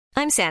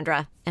I'm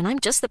Sandra, and I'm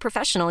just the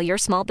professional your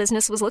small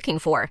business was looking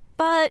for.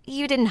 But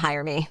you didn't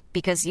hire me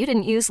because you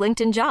didn't use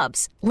LinkedIn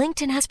Jobs.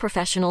 LinkedIn has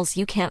professionals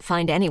you can't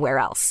find anywhere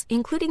else,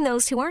 including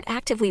those who aren't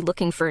actively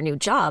looking for a new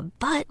job,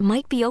 but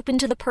might be open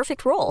to the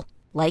perfect role,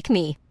 like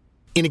me.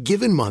 In a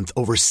given month,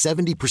 over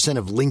 70%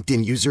 of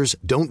LinkedIn users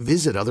don't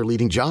visit other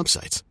leading job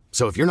sites.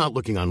 So if you're not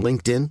looking on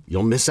LinkedIn,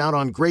 you'll miss out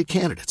on great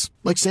candidates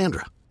like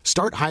Sandra.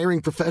 Start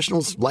hiring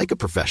professionals like a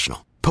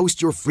professional.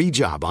 Post your free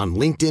job on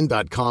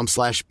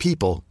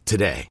linkedin.com/people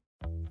today.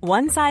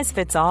 One size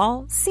fits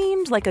all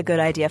seemed like a good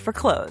idea for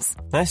clothes.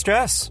 Nice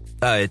dress.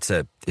 It's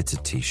a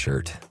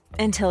t-shirt.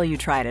 Until you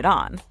tried it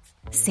on.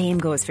 Same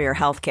goes for your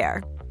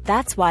healthcare.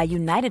 That's why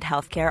United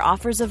Healthcare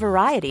offers a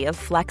variety of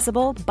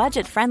flexible,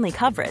 budget-friendly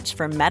coverage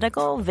for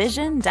medical,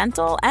 vision,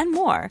 dental, and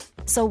more.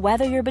 So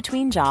whether you're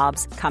between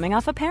jobs, coming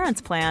off a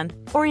parent's plan,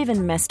 or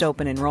even missed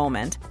open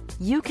enrollment,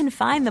 you can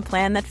find the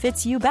plan that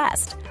fits you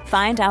best.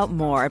 Find out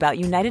more about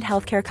United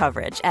Healthcare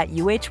coverage at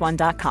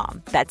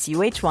uh1.com. That's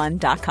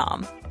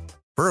uh1.com.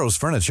 Burrow's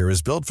furniture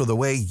is built for the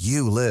way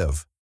you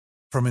live.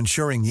 From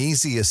ensuring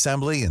easy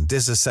assembly and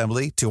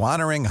disassembly to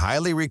honoring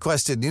highly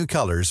requested new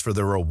colors for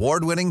their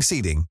award-winning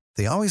seating,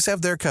 they always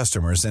have their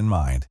customers in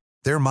mind.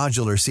 Their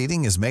modular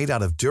seating is made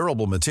out of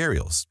durable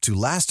materials to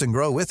last and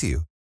grow with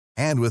you.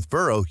 And with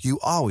Burrow, you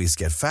always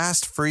get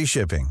fast, free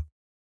shipping.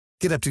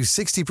 Get up to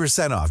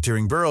 60% off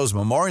during Burrow's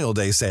Memorial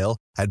Day sale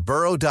at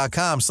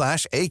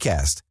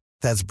burrow.com/ACAST.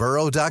 That's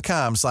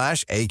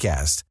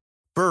burrow.com/ACAST.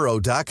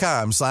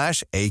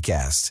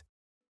 burrow.com/ACAST.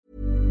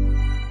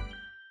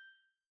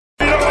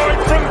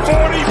 From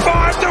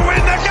 45 to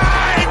win the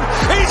game!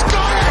 He's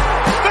got it!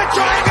 The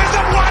Dragons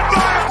have won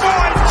by a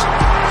point!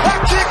 A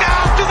kick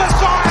after the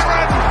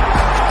siren!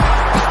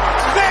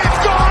 They've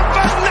gone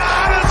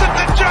bananas at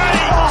the G!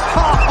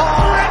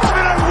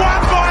 Redmond have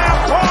won by a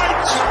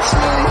point!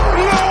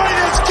 Lloyd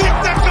has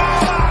kicked the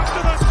goal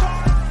after the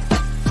siren!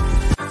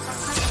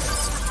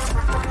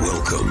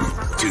 Welcome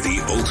to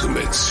the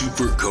Ultimate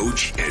Super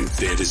Coach and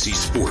Fantasy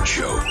Sports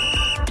Show.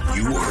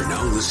 You are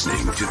now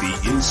listening to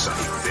the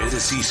Insight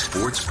Fantasy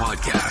Sports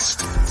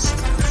Podcast.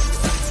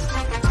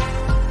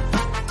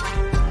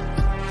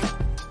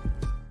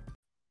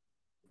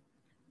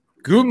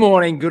 Good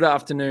morning, good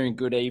afternoon,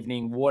 good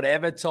evening,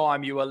 whatever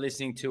time you are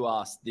listening to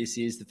us. This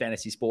is the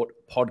Fantasy Sport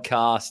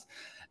Podcast,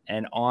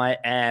 and I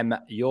am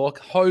your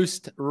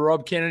host,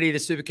 Rob Kennedy, the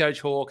Super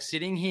Coach Hawk,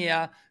 sitting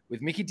here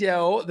with Mickey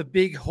Dell, the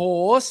Big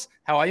Horse.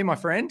 How are you, my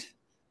friend?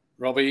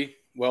 Robbie,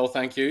 well,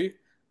 thank you.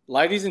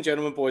 Ladies and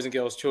gentlemen, boys and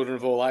girls, children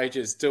of all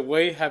ages, do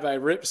we have a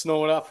rip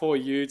snorter for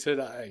you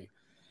today?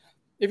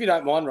 If you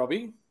don't mind,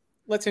 Robbie,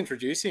 let's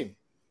introduce him.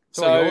 It's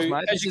all yours,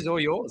 mate. This is all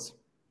yours.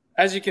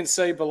 As you can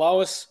see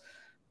below us,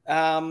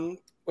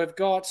 we've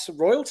got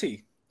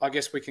royalty, I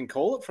guess we can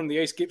call it, from the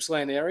East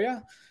Gippsland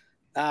area.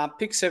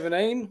 Pick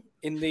 17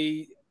 in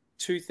the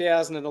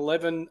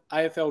 2011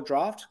 AFL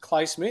draft,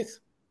 Clay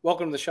Smith.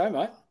 Welcome to the show,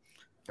 mate.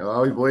 How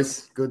are we,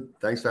 boys? Good.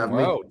 Thanks for having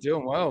me.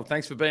 Doing well.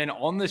 Thanks for being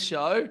on the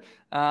show.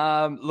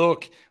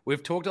 Look,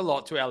 we've talked a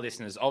lot to our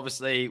listeners.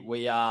 Obviously,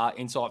 we are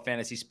Insight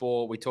Fantasy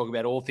Sport. We talk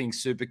about all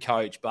things Super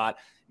Coach, but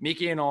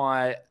Mickey and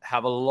I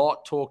have a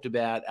lot talked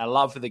about our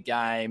love for the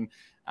game,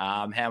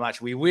 how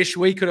much we wish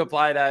we could have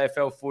played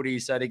AFL footy.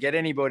 So to get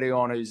anybody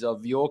on who's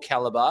of your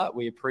caliber,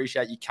 we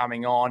appreciate you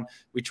coming on.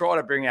 We try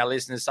to bring our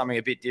listeners something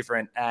a bit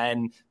different.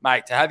 And,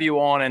 mate, to have you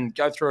on and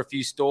go through a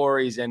few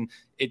stories, and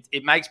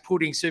it makes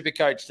putting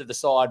Supercoach to the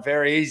side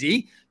very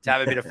easy to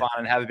have a bit of fun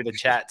and have a bit of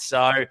chat.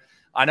 So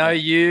I know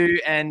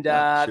you and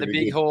the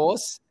Big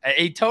Horse.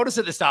 He told us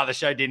at the start of the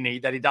show, didn't he,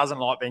 that he doesn't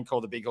like being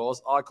called the Big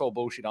Horse. I call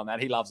bullshit on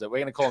that. He loves it. We're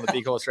going to call him the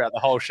Big Horse throughout the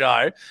whole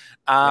show.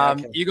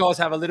 Okay. You guys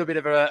have a little bit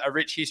of a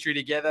rich history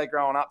together,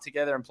 growing up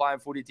together and playing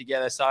footy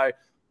together. So,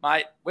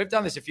 mate, we've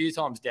done this a few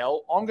times,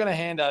 Del. I'm going to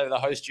hand over the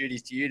host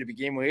duties to you to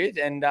begin with,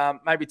 and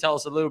maybe tell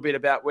us a little bit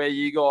about where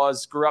you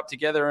guys grew up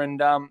together, and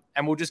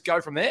we'll just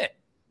go from there.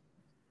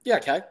 Yeah,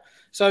 okay.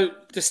 So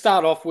to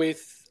start off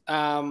with,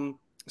 so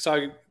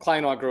Clay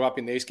and I grew up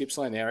in the East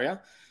Gippsland area,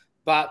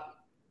 but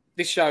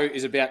this show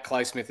is about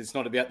Clay Smith. It's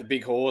not about the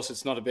Big Horse.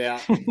 It's not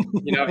about,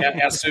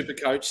 our Super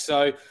Coach.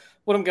 So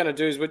what I'm going to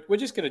do is we're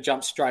just going to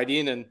jump straight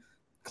in. And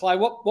Clay,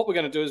 what we're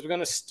going to do is we're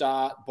going to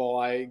start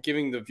by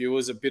giving the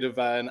viewers a bit of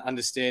an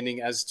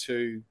understanding as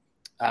to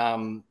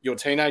your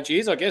teenage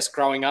years, I guess,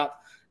 growing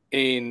up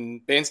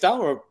in Bairnsdale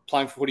or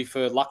playing footy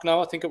for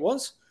Lucknow, I think it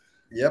was.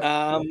 Yep.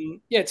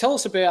 Tell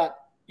us about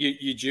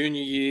your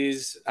junior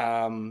years,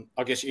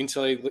 I guess your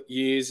interleague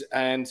years,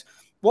 and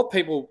what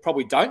people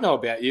probably don't know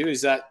about you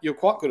is that you're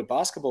quite good at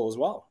basketball as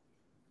well.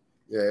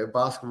 Yeah,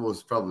 basketball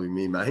was probably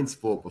my main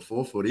sport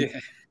before footy.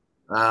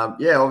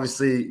 Yeah.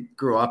 Obviously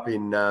grew up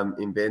in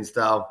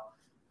Bairnsdale,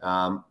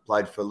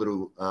 played for a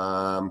little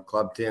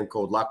club town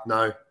called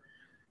Lucknow,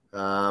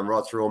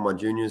 right through all my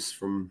juniors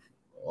from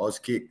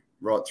Auskick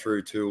right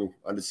through to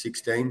under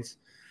 16s.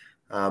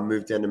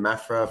 Moved down to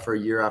Maffra for a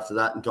year after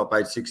that and top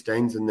 8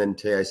 16s and then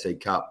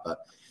TAC Cup. But,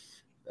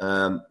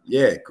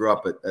 grew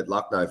up at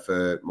Lucknow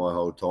for my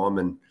whole time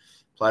and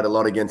played a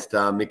lot against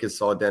Mika's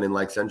side down in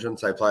Lake Central.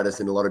 So they played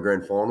us in a lot of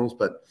grand finals.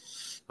 But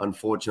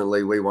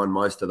unfortunately, we won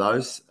most of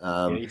those.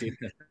 You did.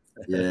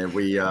 Yeah,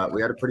 we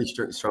had a pretty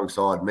strong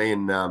side. Me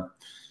and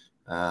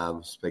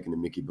speaking to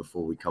Mickey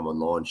before we come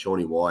online,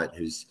 Shawnee White,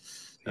 who's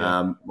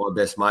my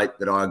best mate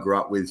that I grew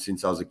up with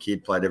since I was a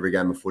kid, played every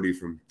game of footy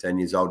from 10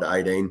 years old to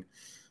 18,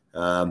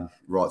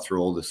 right through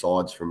all the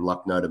sides from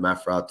Lucknow to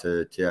Maffra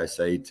to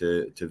TAC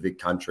to Vic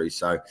Country.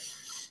 So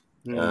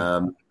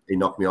he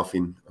knocked me off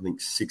in, I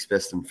think, 6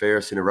 best and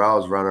fairest in a row. I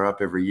was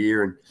runner-up every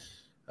year,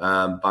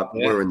 but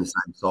we're in the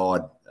same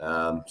side.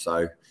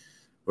 So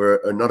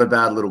we're not a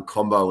bad little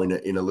combo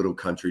in a little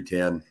country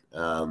town.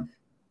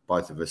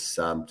 Both of us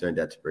turned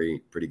out to be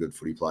pretty good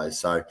footy players.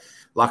 So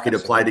lucky to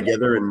play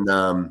together.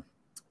 And,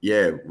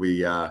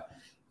 we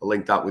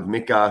linked up with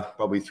Mika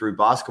probably through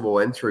basketball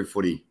and through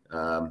footy.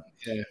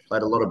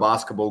 Played a lot of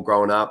basketball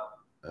growing up.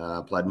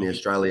 Played in the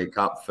Australia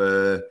Cup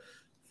for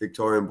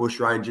Victorian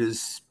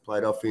Bushrangers.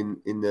 Played off in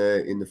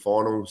the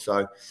final.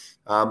 So,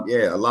 I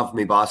loved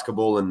me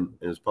basketball, and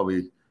it was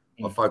probably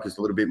I focused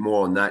a little bit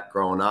more on that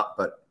growing up,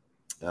 but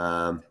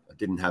I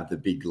didn't have the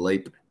big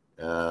leap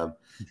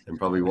and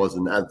probably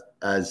wasn't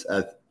as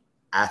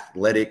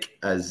athletic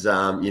as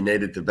you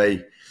needed to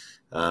be.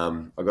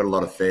 I got a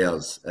lot of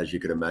fouls, as you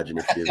could imagine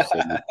if you've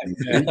seen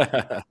me.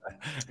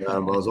 I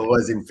was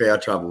always in foul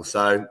trouble.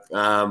 So,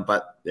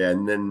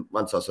 and then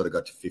once I sort of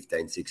got to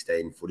 15,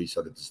 16, footy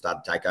sort of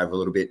started to take over a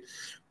little bit.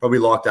 Probably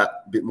like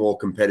that bit more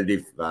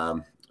competitive,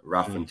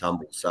 rough and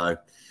tumble. So,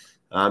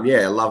 I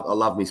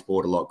love my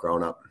sport a lot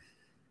growing up.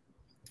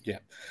 Yeah.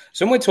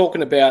 So when we're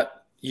talking about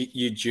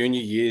your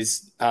junior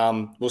years,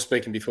 we were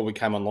speaking before we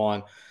came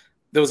online,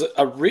 there was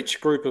a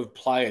rich group of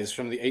players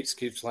from the East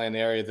Gippsland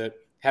area that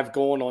have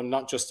gone on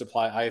not just to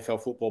play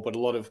AFL football, but a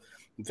lot of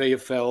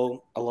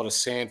VFL, a lot of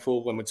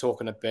Sandford, when we're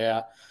talking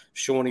about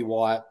Shawnee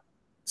White,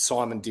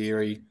 Simon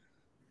Deary,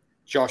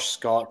 Josh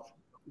Scott,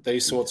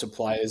 these sorts of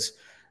players.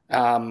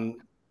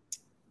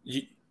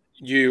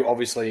 You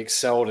obviously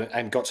excelled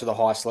and got to the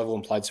highest level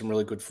and played some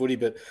really good footy.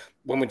 But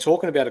when we're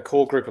talking about a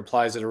core group of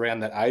players that are around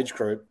that age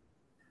group,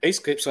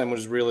 East Gippsland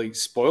was really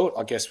spoiled,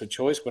 I guess, for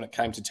choice when it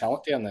came to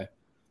talent down there.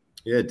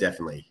 Yeah,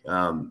 definitely.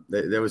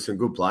 There were some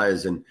good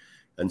players, and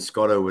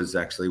Scotto was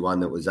actually one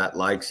that was at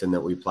Lakes and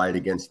that we played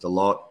against a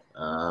lot.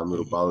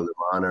 Little Bo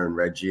Lumana and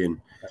Reggie and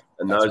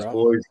those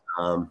boys.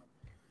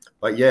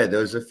 But yeah,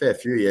 there was a fair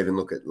few. You even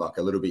look at like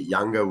a little bit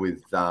younger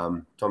with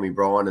Tommy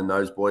Bryan and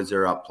those boys.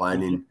 They're up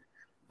playing in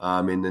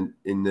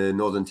the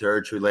Northern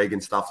Territory League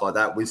and stuff like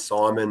that with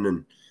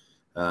Simon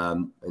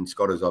and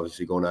Scotto's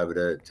obviously gone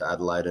over to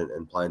Adelaide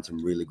and playing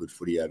some really good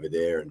footy over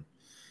there.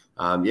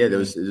 And there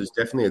was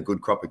definitely a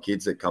good crop of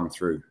kids that come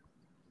through.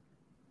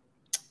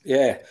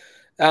 Yeah.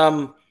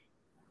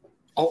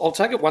 I'll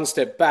take it one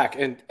step back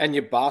and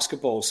your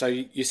basketball. So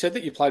you said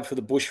that you played for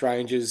the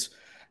Bushrangers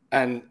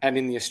and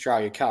in the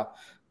Australia Cup.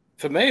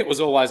 For me, it was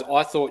always,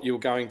 I thought you were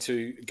going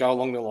to go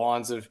along the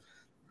lines of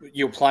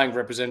you were playing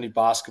representative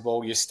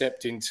basketball, you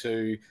stepped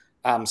into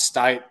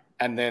state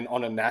and then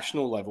on a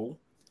national level.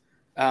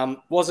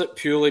 Was it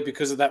purely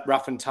because of that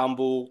rough and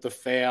tumble, the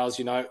fouls,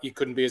 you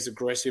couldn't be as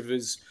aggressive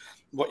as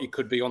what you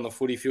could be on the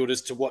footy field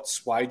as to what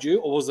swayed you?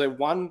 Or was there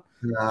one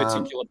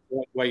particular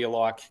point where you're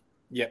like,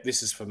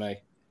 this is for me?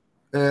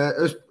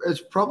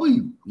 It's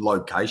probably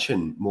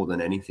location more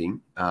than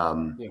anything,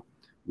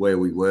 where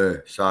we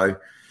were. So,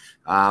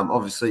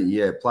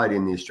 obviously, played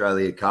in the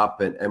Australia Cup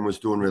and was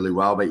doing really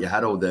well, but you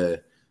had all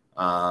the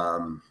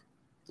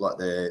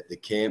the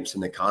camps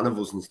and the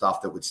carnivals and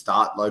stuff that would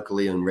start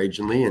locally and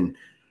regionally,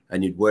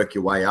 and you'd work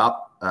your way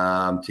up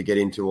to get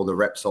into all the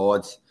rep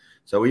sides.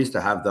 So we used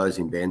to have those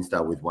in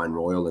Bairnsdale with Wayne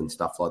Royal and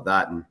stuff like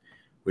that, and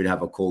we'd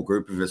have a core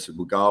group of us that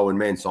would go, and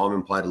me and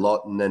Simon played a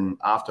lot. And then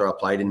after I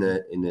played in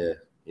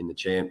the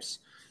champs,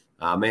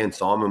 me and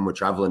Simon were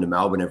travelling to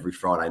Melbourne every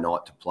Friday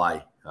night to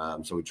play.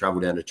 So we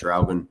travelled down to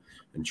Traralgon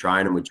and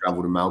train, and we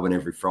travelled to Melbourne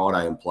every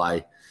Friday and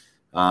play.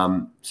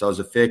 So it was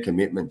a fair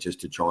commitment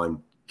just to try and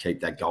keep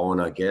that going,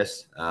 I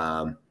guess.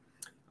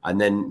 And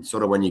then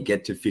sort of when you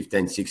get to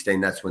 15,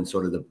 16, that's when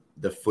sort of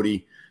the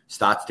footy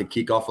starts to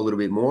kick off a little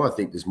bit more. I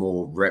think there's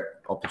more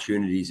rep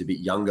opportunities a bit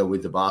younger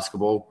with the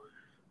basketball,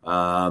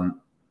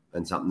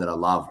 and something that I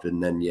loved.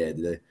 And then,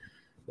 the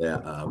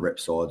rep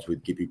sides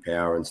with Gippy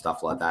Power and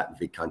stuff like that in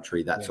Vic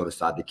Country, that sort of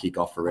started to kick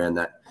off around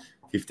that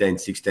 15,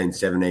 16,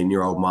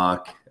 17-year-old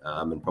mark,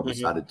 and probably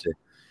started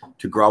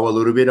to grow a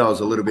little bit. I was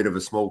a little bit of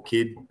a small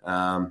kid,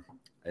 and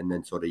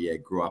then sort of,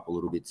 grew up a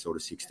little bit, sort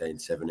of 16,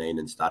 17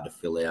 and started to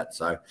fill out.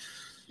 So,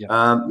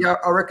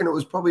 I reckon it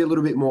was probably a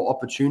little bit more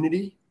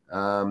opportunity,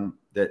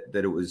 that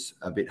it was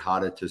a bit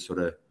harder to sort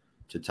of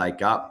to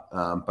take up,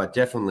 but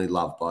definitely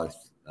love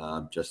both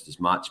just as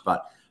much.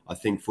 But I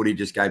think footy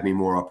just gave me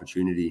more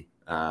opportunity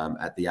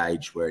at the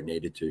age where it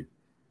needed to.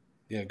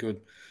 Yeah,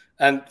 good.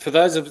 And for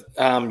those of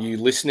you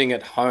listening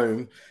at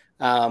home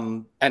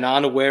and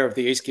aren't aware of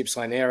the East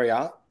Gippsland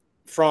area,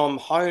 from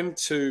home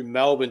to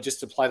Melbourne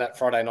just to play that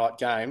Friday night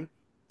game,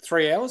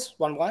 3 hours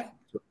one way?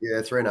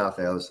 Yeah, 3.5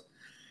 hours.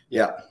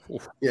 Yeah,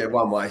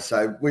 one way.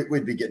 So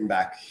we'd be getting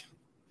back,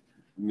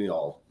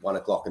 1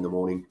 o'clock in the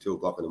morning, 2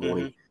 o'clock in the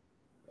morning.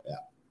 Yeah,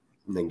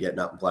 and then getting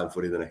up and playing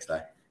footy the next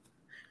day.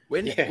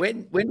 When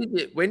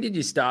did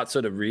you start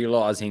sort of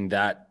realizing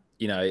that,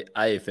 you know,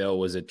 AFL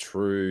was a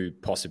true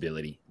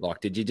possibility? Like,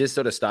 did you just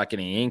sort of start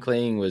getting an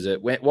inkling?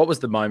 What was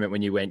the moment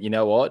when you went, you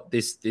know what,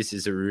 this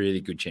is a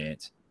really good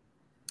chance?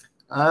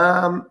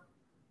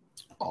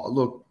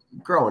 Look,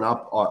 growing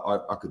up,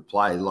 I could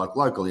play. Like,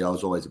 locally, I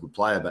was always a good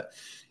player, but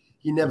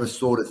you never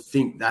sort of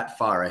think that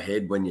far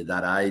ahead when you're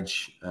that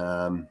age.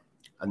 And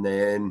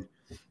then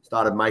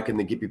started making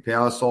the Gippy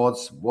Power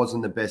sides.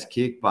 Wasn't the best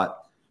kick, but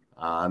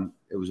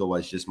it was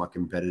always just my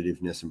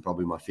competitiveness and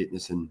probably my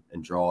fitness and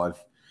drive.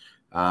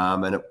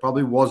 And it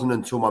probably wasn't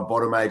until my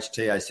bottom age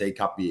TAC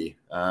Cup year.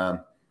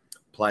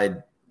 Played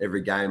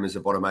every game as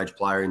a bottom age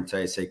player in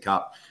TAC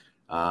Cup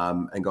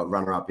and got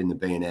runner-up in the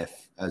BNF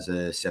as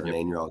a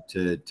 17-year-old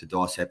to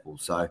Dice Heppel.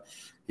 So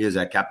he was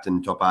our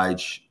captain, top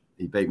age.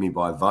 He beat me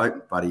by a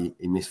vote, but he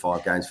missed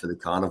 5 games for the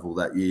carnival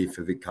that year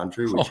for Vic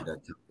Country, which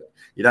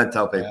you don't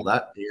tell people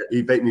that.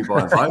 He beat me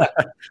by a vote.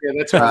 Yeah,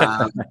 that's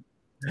right.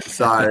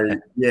 So,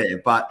 yeah,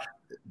 but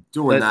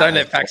doing that. Don't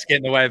let facts get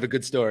in the way of a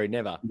good story.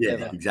 Never. Yeah,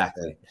 never.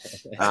 Exactly.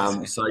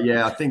 So,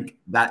 yeah, I think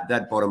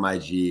that bottom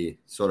age year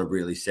sort of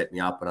really set me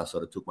up and I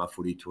sort of took my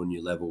footy to a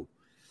new level.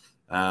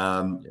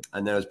 And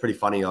then it was pretty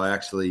funny. I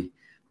actually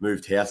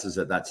moved houses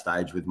at that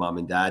stage with mum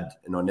and dad,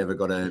 and I never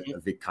got a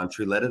Vic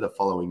Country letter the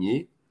following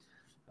year.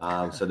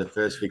 So the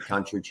first Vic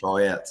Country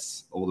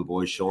tryouts, all the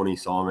boys, Shawnee,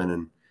 Simon,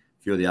 and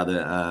a few of the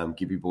other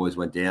Gippy boys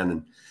went down,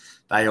 and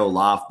they all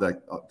laughed.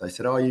 They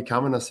said, "Oh, are you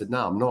coming?" I said,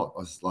 "No, I'm not." I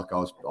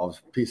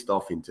was pissed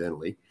off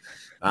internally,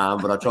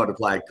 but I tried to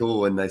play it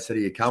cool. And they said, "Are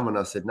you coming?"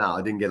 I said, "No,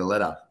 I didn't get a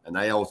letter." And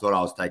they all thought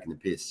I was taking the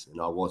piss,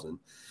 and I wasn't.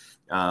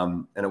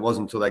 And it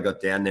wasn't until they got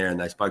down there and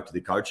they spoke to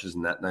the coaches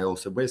and that, and they all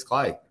said, "Where's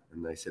Clay?"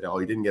 And they said, "Oh,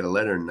 he didn't get a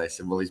letter." And they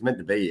said, "Well, he's meant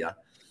to be here."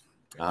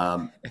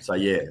 So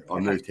yeah, I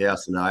moved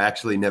house and I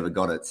actually never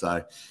got it.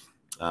 So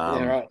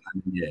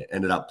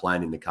ended up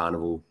playing in the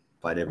carnival,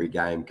 played every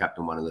game,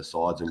 captained one of the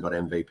sides, and got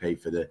MVP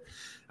for the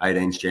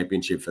 18s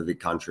championship for Vic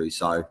Country.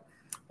 So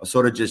I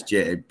sort of just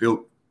it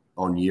built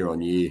on year,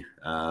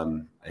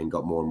 and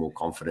got more and more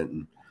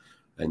confident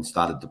and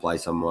started to play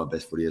some of my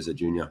best footy as a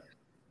junior.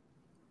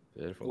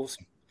 Beautiful.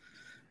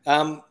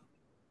 Awesome.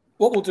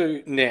 What we'll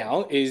do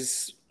now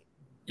is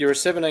you're a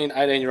 17,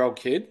 18-year-old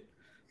kid,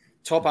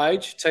 top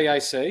age,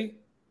 TAC,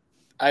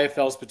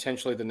 AFL's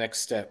potentially the next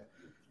step.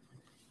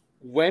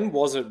 When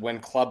was it when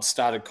clubs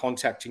started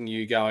contacting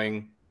you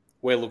going,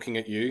 we're looking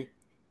at you,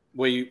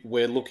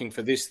 we're looking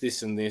for this,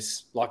 this, and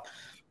this? Like,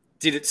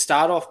 did it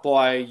start off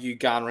by you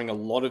garnering a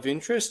lot of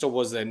interest, or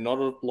was there not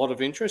a lot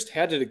of interest?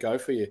 How did it go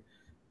for you?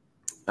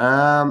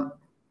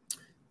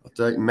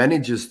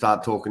 Managers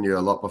start talking to you a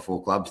lot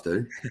before clubs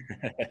do.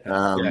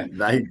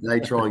 They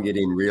try and get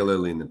in real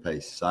early in the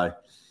piece. So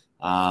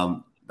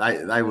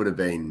they would have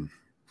been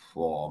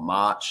for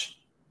March,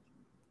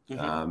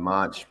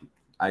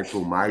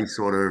 April, May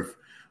sort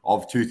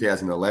of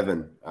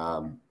 2011,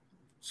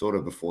 sort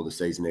of before the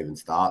season even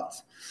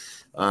starts.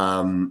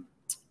 And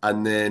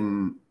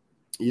then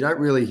you don't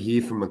really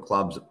hear from the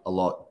clubs a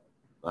lot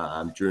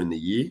during the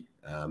year.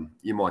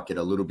 You might get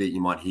a little bit.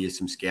 You might hear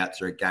some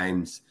scouts are at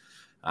games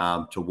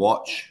to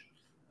watch.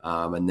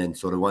 And then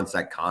sort of once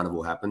that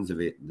carnival happens,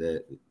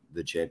 the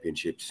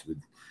championships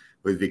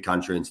with Vic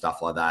Country and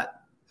stuff like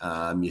that,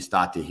 you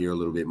start to hear a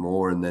little bit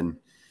more. And then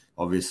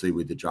obviously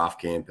with the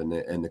draft camp and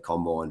the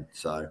combine.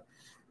 So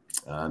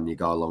you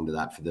go along to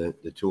that for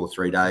the 2 or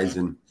 3 days.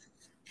 And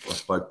I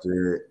spoke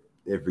to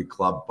every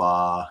club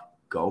bar.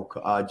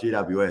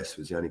 GWS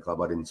was the only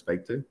club I didn't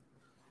speak to.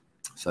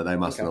 So they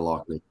mustn't have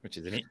liked me. Which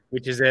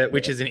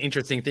is an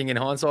interesting thing in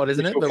hindsight,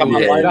 isn't it? But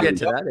we'll get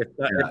to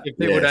that. If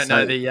people don't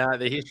know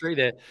the history,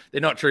 they're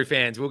not true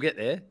fans. We'll get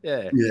there.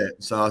 Yeah. Yeah.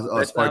 So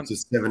I spoke to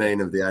 17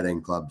 of the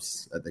 18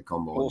 clubs at the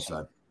combine.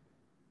 Awesome.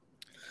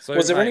 So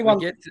was there anyone?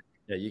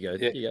 You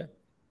go.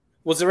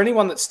 Was there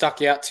anyone that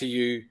stuck out to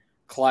you,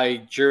 Clay,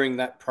 during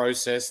that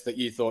process that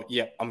you thought,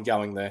 "Yep, I'm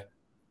going there"?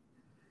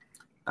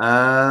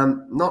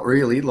 Not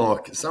really.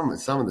 Like some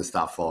of the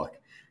stuff,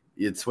 like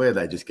you'd swear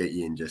they just get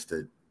you in just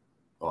to,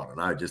 I don't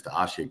know, just to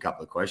ask you a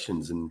couple of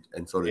questions and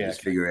sort of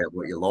figure out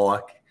what you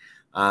like.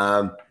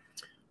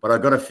 But I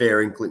got a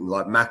fair inkling,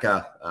 like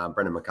Macca,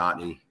 Brendan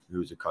McCartney, who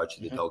was a coach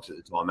of the Dogs at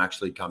the time,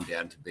 actually come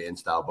down to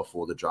Bairnsdale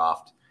before the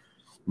draft,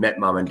 met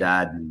mum and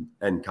dad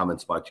and come and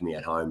spoke to me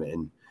at home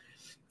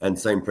and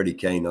seemed pretty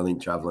keen, I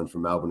think, travelling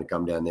from Melbourne to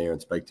come down there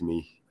and speak to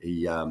me.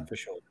 For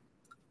sure.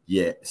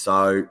 Yeah,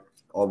 so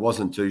I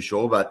wasn't too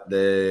sure, but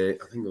I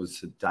think it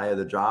was the day of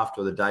the draft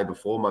or the day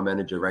before, my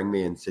manager rang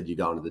me and said, "You're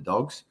going to the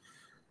Dogs."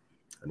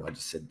 And I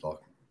just said, like,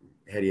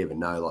 how do you even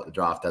know? Like, the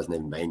draft hasn't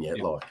even been yet.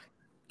 Like,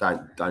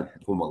 don't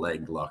pull my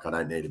leg. Like, I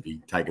don't need to be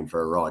taken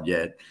for a ride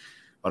yet.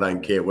 I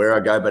don't care where I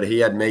go. But he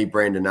had me,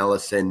 Brandon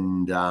Ellis,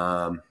 and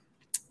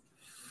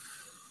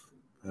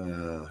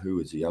who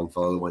was the young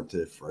fellow that went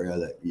to Freo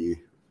that year?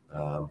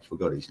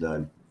 Forgot his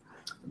name.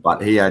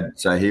 But he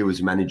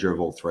was manager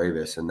of all three of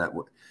us, and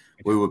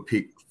we were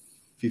picked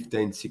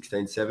 15,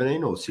 16,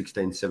 17 or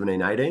 16,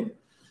 17, 18.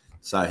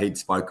 So he'd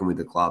spoken with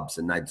the clubs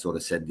and they'd sort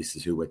of said, "This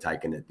is who we're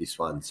taking at this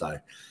one." So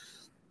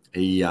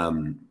he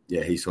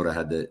sort of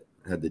had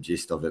the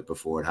gist of it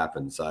before it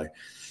happened. So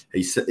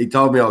he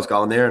told me I was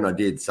going there, and I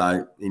did.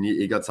 So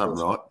he got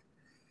something right.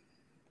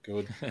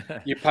 Good.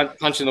 You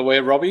punching the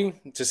weird Robbie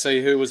to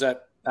see who was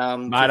at.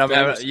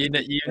 Mate,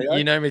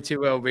 you know me too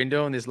well. Been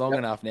doing this long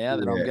enough now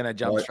that I'm going to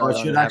jump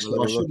straight. I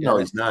should know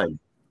his name.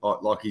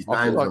 Like his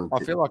name. I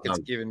feel like it's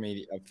giving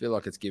me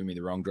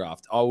the wrong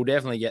draft. I will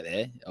definitely get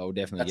there.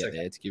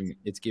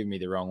 It's giving me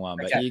the wrong one.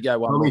 But you go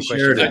one more question.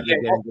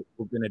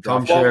 We're going to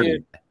draft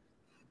Sheridan.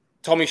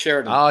 Tommy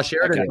Sheridan. Oh,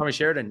 Sheridan. Okay. Tommy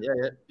Sheridan.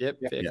 Yeah.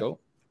 Fair, cool.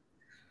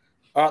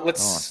 All right,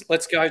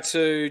 let's go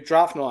to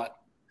draft night.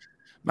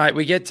 Mate,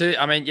 we get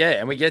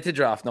to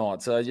draft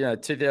night. So,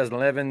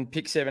 2011,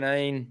 pick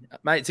 17.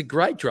 Mate, it's a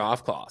great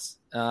draft class.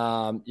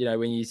 When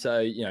you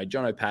say,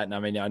 John O'Patton, I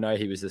mean, I know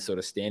he was the sort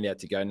of standout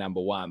to go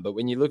number one, but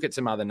when you look at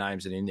some other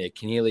names that are in there,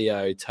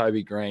 Canelio,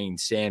 Toby Green,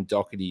 Sam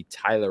Doherty,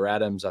 Taylor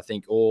Adams, I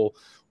think all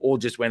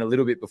just went a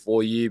little bit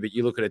before you, but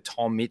you look at a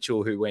Tom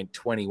Mitchell who went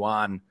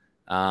 21,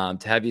 to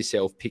have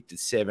yourself picked at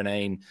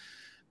 17.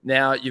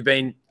 Now,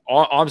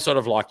 I'm sort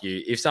of like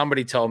you. If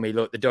somebody told me,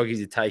 look, the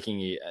Doggies are taking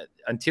you,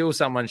 until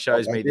someone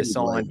shows me the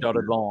signed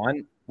dotted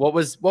line, what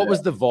was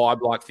the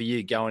vibe like for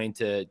you going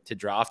into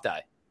draft day?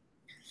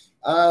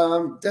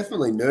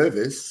 Definitely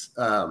nervous.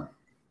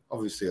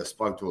 Obviously, I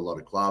spoke to a lot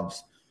of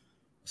clubs.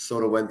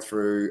 Sort of went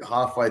through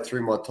halfway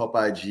through my top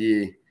age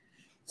year,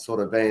 sort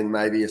of being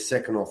maybe a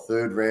second or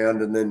third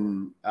round, and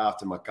then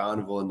after my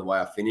carnival and the way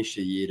I finished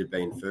the year to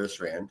being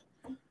first round.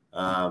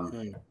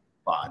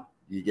 But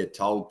you get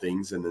told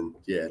things, and then,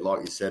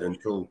 like you said,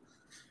 until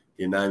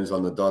your name's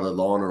on the dotted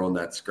line or on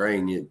that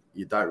screen,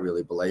 you don't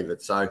really believe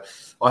it. So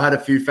I had a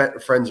few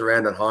friends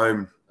around at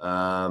home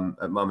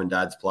at mum and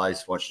dad's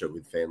place, watched it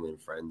with family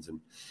and friends. And,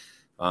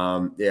 I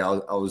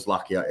was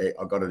lucky. I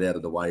got it out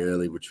of the way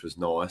early, which was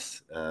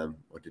nice. I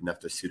didn't have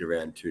to sit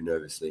around too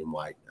nervously and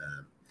wait.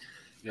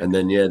 And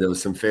then, there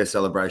was some fair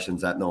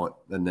celebrations that night.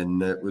 And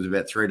then it was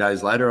about 3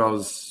 days later, I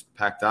was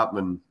packed up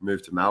and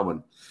moved to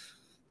Melbourne.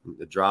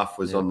 The draft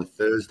was on the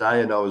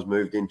Thursday, and I was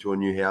moved into a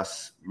new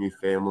house, new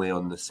family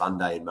on the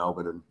Sunday in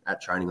Melbourne, and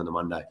at training on the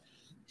Monday.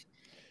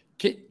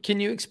 Can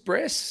you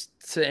express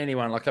to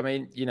anyone,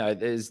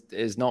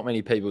 there's not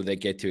many people that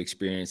get to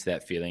experience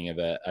that feeling of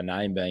a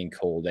name being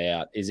called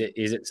out. Is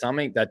it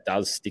something that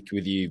does stick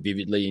with you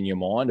vividly in your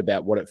mind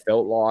about what it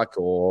felt like,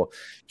 or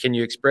can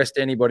you express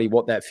to anybody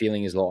what that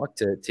feeling is like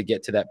to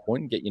get to that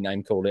point and get your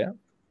name called out?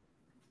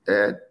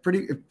 Yeah,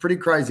 pretty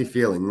crazy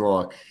feeling.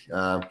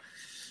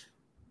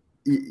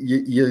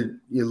 You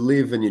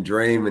live and you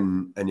dream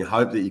and you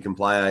hope that you can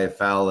play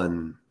AFL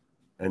and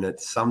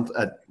it's I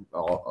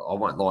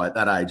won't lie, at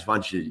that age,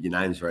 once your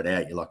name's read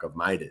out, you're like, I've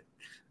made it.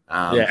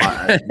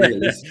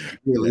 But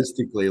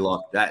realistically,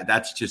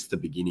 that's just the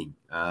beginning.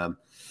 And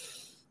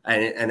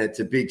it's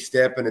a big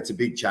step and it's a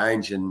big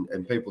change,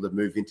 and people that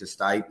move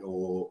interstate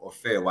or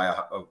fair way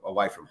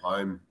away from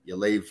home, you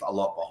leave a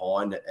lot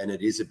behind, and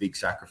it is a big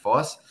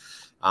sacrifice.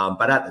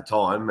 But at the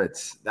time,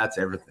 that's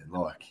everything.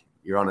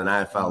 You're on an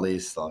AFL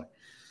list,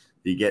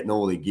 you're getting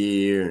all the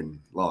gear, and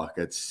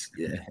it's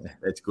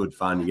good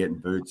fun. You're getting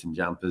boots and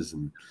jumpers,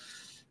 and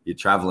you're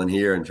traveling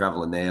here and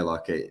traveling there.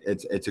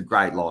 It's a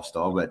great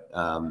lifestyle, but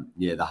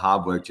the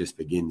hard work just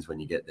begins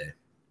when you get there.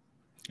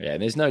 Yeah,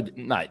 there's no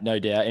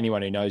doubt.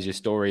 Anyone who knows your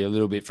story a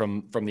little bit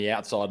from the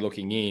outside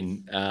looking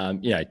in,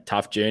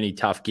 tough journey,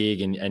 tough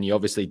gig, and you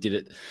obviously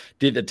did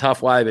it the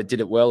tough way, but did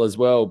it well as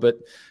well. But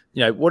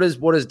what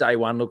does day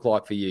one look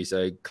like for you?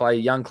 So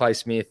young Clay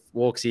Smith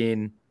walks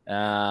into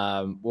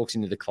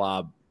the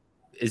club.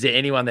 Is there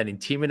anyone that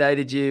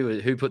intimidated you?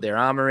 Who put their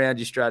arm around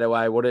you straight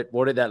away? What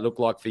did that look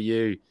like for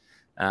you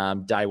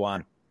day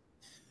one?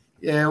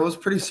 Yeah, it was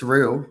pretty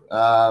surreal.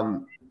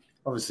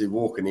 Obviously,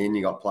 walking in,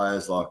 you got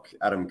players like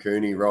Adam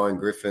Cooney, Ryan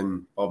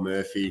Griffin, Bob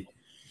Murphy,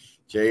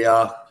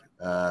 Gia,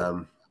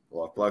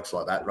 blokes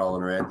like that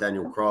rolling around,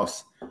 Daniel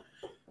Cross.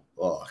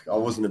 I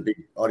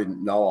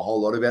didn't know a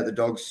whole lot about the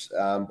Dogs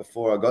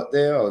before I got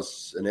there. I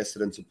was an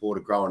Essendon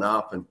supporter growing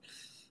up, and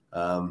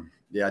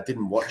I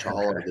didn't watch a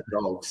whole lot of the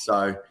Dogs.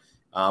 So,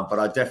 but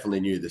I definitely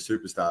knew the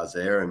superstars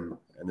there, and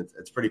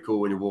it's pretty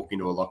cool when you walk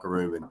into a locker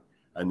room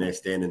and they're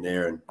standing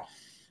there, and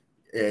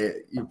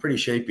you're pretty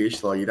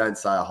sheepish. You don't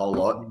say a whole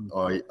lot.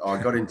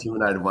 I got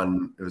intimidated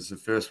when it was the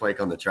first week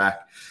on the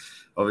track.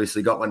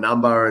 Obviously got my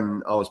number,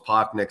 and I was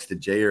parked next to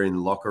Gia in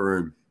the locker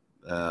room.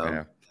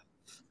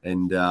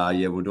 And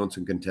we're doing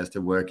some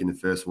contested work in the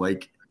first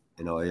week,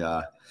 and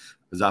I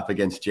was up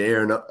against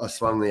Gia, and I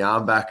swung the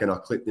arm back and I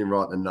clipped him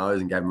right in the nose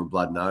and gave him a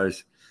blood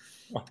nose.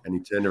 And he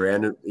turned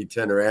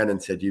around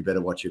and said, "You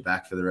better watch your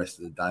back for the rest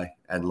of the day."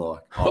 And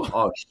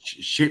I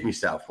shit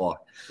myself,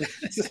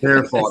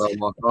 terrified.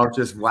 I'm I've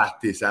just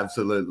whacked this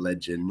absolute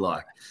legend,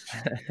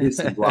 this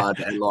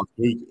blood, and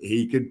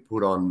he could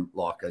put on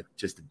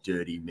just a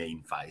dirty,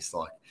 mean face,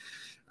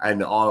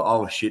 And I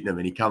was shitting him,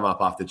 and he come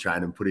up after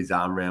training and put his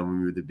arm around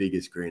me with the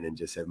biggest grin and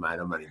just said, "Mate,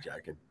 I'm only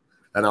joking."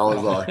 And I was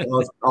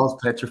I was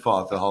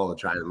petrified for the whole of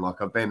training.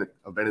 I've been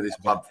at this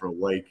pub for a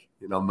week,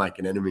 and I'm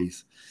making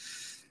enemies.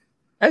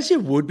 As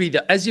you would be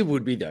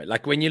though.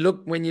 Like when you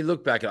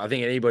look back, I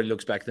think anybody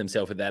looks back at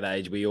themselves at that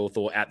age. We all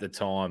thought at the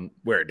time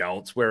we're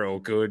adults, we're all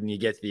good, and you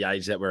get to the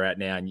age that we're at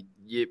now, and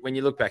when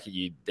you look back at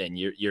you, then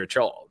you're a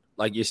child.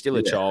 Like you're still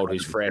a child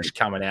who's fresh,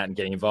 coming out and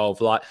getting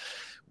involved. Like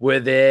were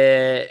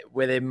there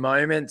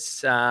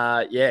moments?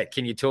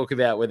 Can you talk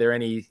about were there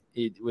any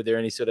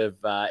sort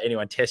of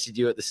anyone tested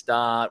you at the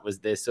start? Was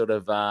there sort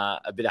of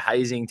a bit of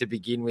hazing to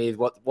begin with?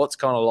 What's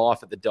kind of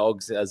life at the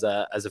Dogs as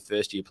a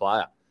first year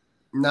player?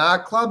 Nah,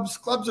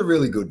 clubs are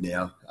really good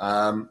now.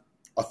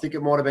 I think it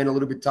might have been a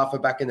little bit tougher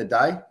back in the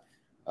day,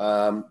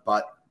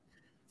 but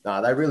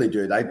no, they really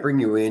do. They bring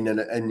you in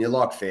and you're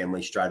like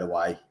family straight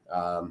away.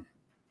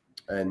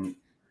 And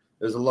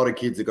there's a lot of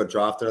kids that got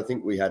drafted. I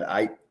think we had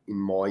 8 in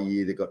my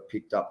year that got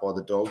picked up by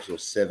the Dogs, or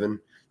 7.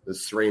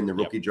 There's 3 in the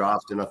rookie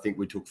draft, and I think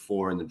we took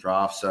 4 in the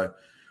draft. So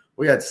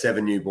we had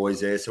 7 new boys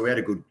there. So we had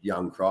a good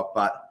young crop,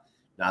 but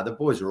no, the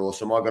boys are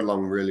awesome. I got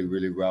along really,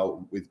 really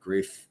well with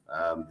Griff.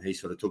 He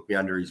sort of took me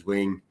under his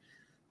wing.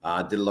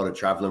 Did a lot of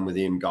travelling with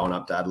him, going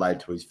up to Adelaide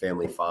to his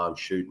family farm,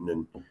 shooting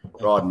and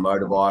riding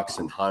motorbikes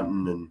and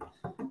hunting.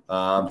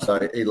 And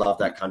so he loved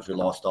that country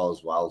lifestyle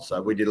as well.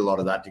 So we did a lot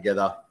of that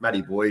together.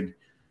 Matty Boyd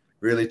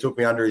really took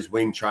me under his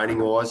wing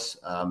training-wise.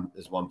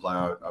 There's one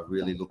player I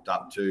really looked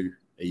up to.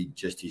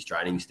 His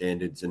training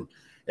standards and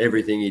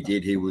everything he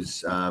did, he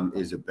was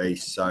is a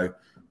beast. So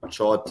I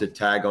tried to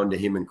tag onto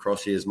him and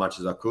Crossy as much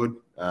as I could.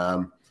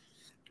 I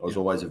was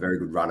always a very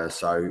good runner,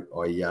 so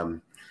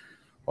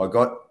I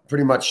got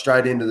pretty much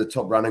straight into the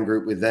top running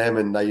group with them,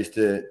 and they used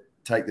to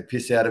take the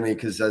piss out of me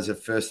because as a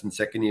first and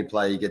second year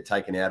player, you get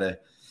taken out of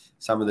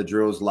some of the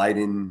drills late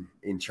in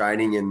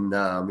training and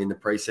in the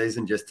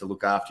preseason just to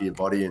look after your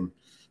body. And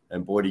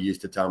Boydie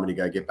used to tell me to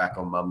go get back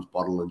on mum's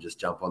bottle and just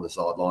jump on the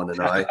sideline,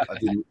 and I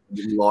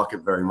didn't like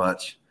it very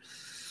much.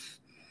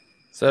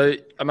 So,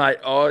 mate,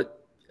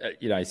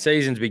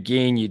 seasons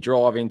begin, you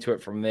drive into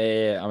it from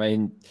there. I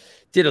mean,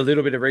 did a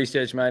little bit of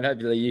research, mate.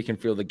 Hopefully you can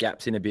fill the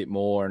gaps in a bit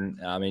more. And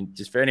I mean,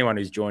 just for anyone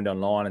who's joined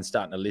online and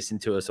starting to listen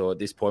to us, or at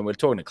this point, we're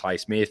talking to Clay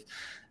Smith,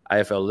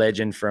 AFL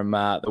legend from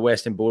the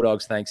Western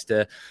Bulldogs, thanks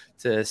to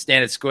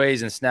Standard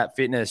Squeeze and Snap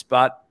Fitness.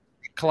 But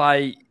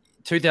Clay,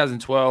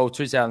 2012,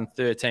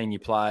 2013, you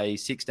play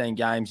 16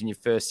 games in your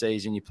first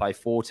season, you play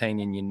 14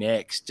 in your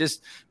next.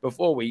 Just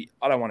before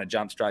I don't want to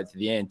jump straight to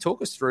the end,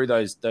 talk us through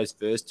those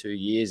first 2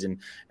 years and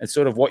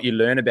sort of what you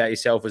learn about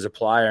yourself as a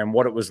player and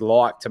what it was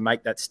like to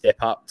make that step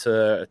up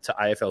to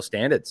AFL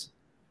standards.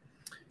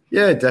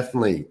 Yeah,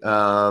 definitely.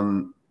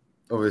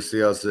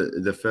 Obviously, I was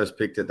the first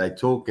pick that they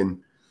took and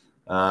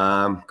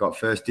got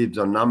first dibs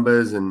on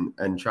numbers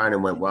and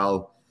training went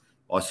well.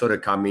 I sort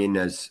of come in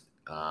as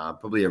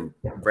probably a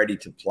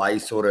ready-to-play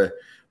sort of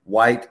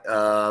weight.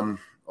 I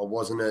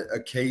wasn't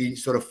a key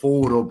sort of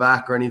forward or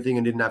back or anything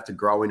and didn't have to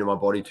grow into my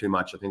body too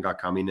much. I think I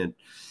come in at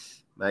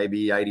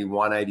maybe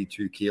 81,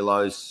 82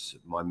 kilos.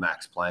 My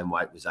max playing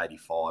weight was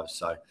 85.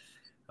 So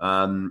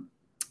I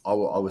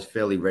was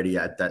fairly ready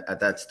at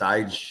that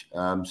stage.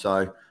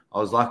 So I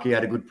was lucky,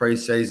 had a good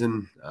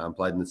preseason,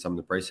 played in some of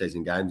the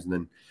preseason games. And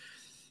then,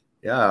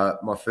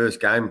 my first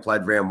game,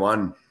 played round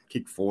 1,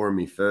 kicked 4 in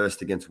me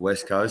first against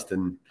West Coast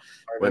and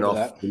went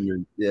off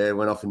in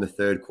the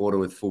third quarter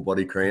with full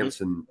body cramps.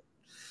 And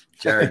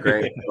Jared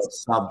Grant got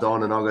subbed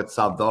on and I got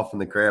subbed off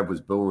and the crowd was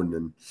booing.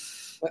 And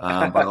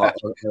but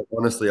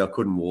honestly, I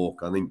couldn't walk.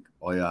 I think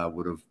I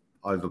would have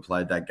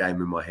overplayed that game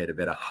in my head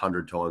about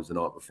 100 times the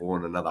night before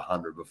and another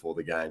 100 before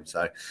the game.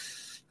 So,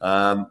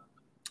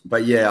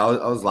 but yeah,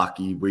 I was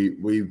lucky.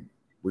 We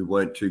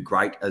weren't too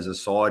great as a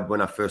side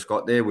when I first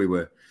got there. We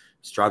were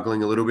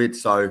struggling a little bit.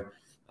 So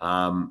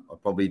I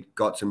probably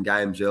got some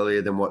games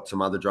earlier than what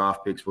some other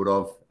draft picks would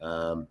have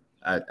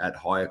at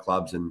higher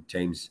clubs and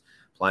teams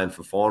playing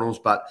for finals.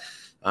 But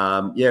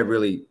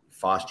really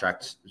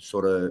fast-tracked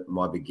sort of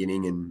my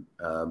beginning. And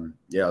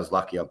I was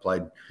lucky. I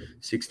played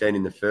 16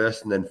 in the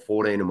first and then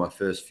 14 in my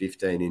first,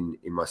 15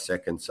 in my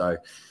second. So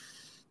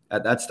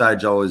at that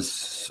stage, I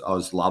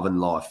was loving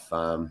life.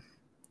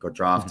 Got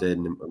drafted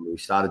and we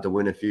started to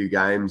win a few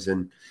games.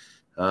 And,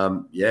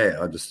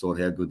 I just thought,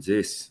 how good's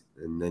this?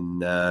 And then,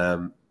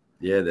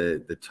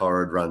 the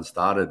torrid run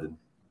started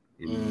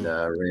in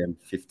round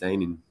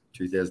 15 in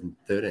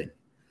 2013.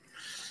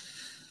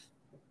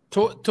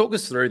 Talk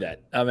us through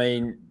that. I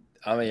mean,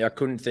 I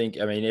couldn't think.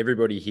 I mean,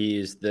 everybody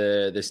hears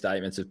the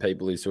statements of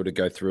people who sort of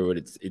go through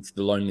it. It's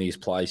the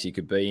loneliest place you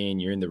could be in.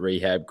 You're in the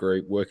rehab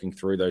group, working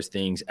through those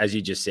things. As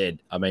you just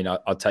said, I mean,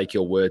 I'll take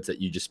your words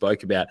that you just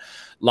spoke about,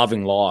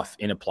 loving life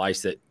in a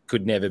place that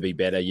could never be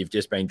better. You've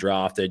just been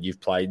drafted. You've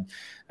played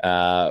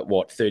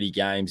 30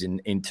 games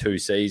in 2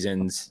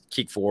 seasons.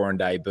 Kick 4 on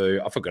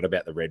debut. I forgot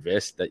about the red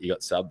vest that you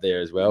got subbed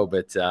there as well,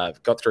 but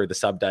got through the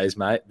sub days,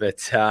 mate.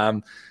 But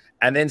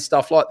and then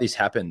stuff like this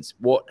happens.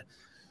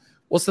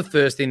 What's the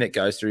first thing that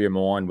goes through your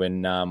mind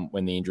when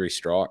the injuries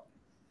strike?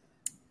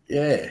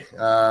 Yeah,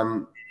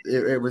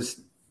 it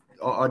was.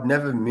 I'd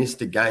never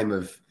missed a game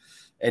of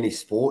any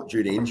sport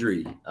due to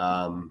injury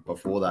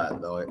before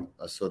that.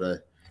 I sort of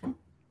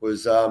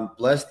was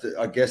blessed,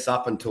 I guess.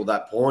 Up until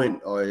that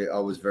point, I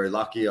was very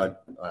lucky. I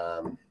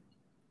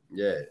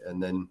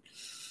and then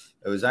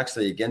it was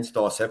actually against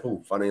Dice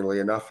Heppel, funnily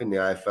enough, in the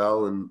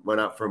AFL, and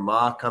went up for a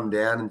mark, come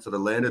down and sort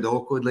of landed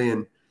awkwardly,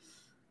 and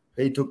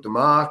he took the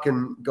mark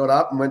and got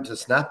up and went to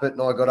snap it,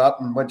 and I got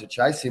up and went to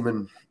chase him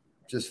and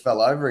just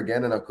fell over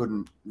again, and I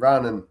couldn't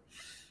run, and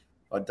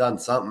I'd done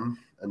something.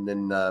 And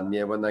then,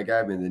 when they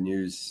gave me the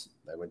news,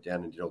 they went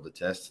down and did all the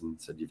tests and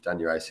said, "You've done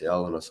your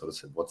ACL." And I sort of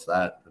said, "What's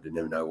that?" I didn't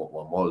even know what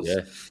one was.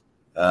 Yeah.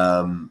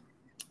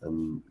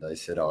 And they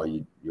said, "Oh,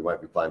 you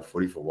won't be playing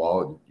footy for a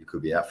while. You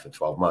could be out for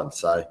 12 months."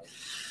 So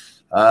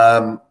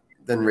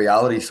then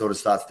reality sort of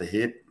starts to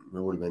hit. I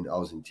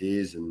was in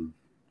tears, and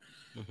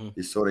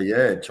you're sort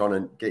of, trying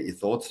to get your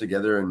thoughts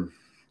together and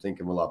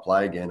thinking, will I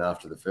play again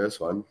after the first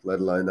one, let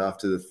alone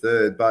after the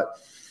third? But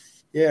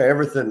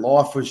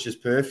life was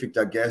just perfect,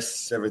 I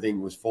guess.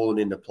 Everything was falling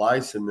into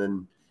place. And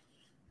then,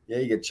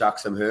 you get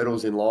chucked some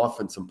hurdles in life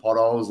and some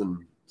potholes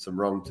and some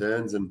wrong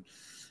turns. And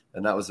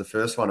that was the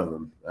first one of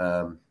them.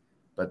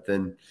 But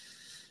then,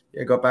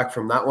 got back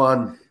from that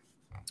one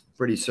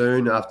pretty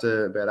soon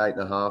after about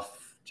 8.5,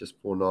 just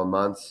before 9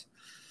 months.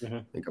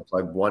 I think I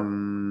played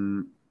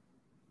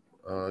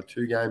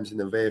 2 games in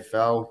the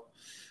VFL.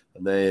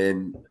 And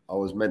then I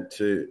was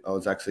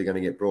actually going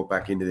to get brought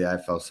back into the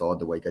AFL side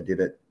the week I did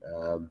it.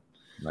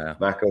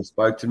 Mako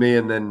spoke to me,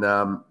 and then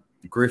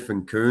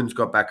Griffin Coons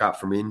got back up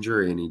from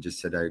injury, and he just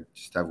said, "Hey,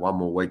 just have one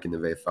more week in the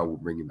VFL, we'll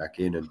bring him back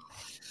in." And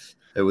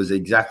it was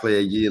exactly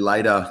a year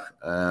later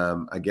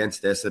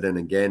against Essendon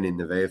again in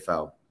the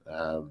VFL.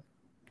 And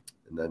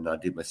then I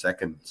did my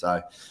second.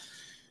 So,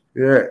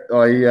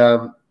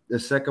 the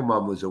second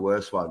one was the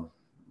worst one.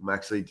 I'm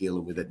actually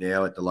dealing with it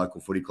now at the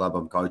local footy club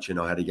I'm coaching.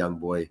 I had a young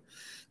boy.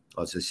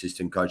 I was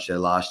assistant coach there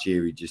last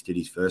year. He just did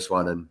his first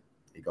one, and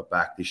he got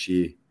back this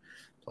year,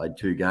 played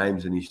 2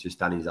 games, and he's just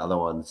done his other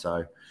one.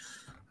 So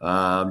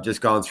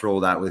just going through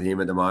all that with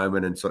him at the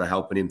moment and sort of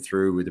helping him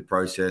through with the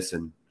process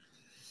and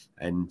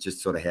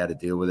just sort of how to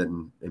deal with it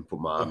and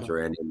put my arms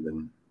around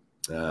him.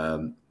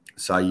 And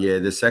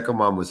the second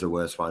one was the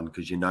worst one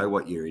because you know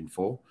what you're in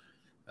for.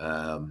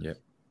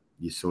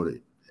 You sort of,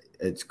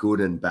 it's good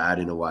and bad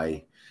in a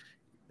way.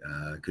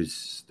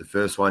 Because the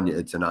first one,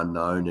 it's an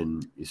unknown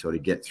and you sort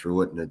of get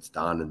through it and it's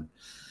done. And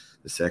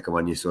the second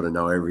one, you sort of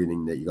know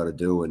everything that you got to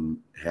do and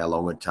how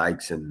long it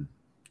takes and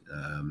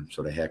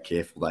sort of how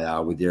careful they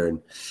are with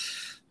you.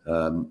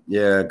 And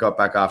got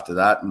back after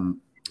that,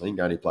 and I think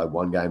I only played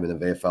 1 game in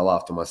the VFL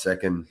after my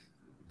second.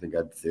 I think I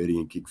had 30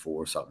 and kick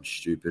 4 or something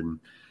stupid, and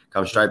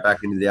come straight back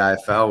into the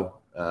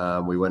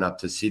AFL. We went up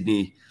to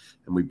Sydney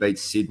and we beat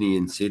Sydney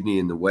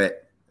in the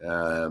wet,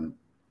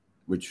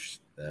 which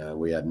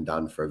we hadn't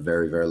done for a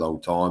very, very long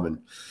time.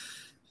 And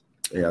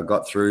I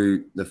got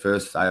through the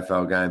first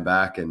AFL game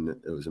back, and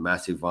it was a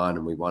massive one,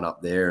 and we won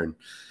up there, and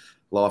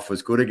life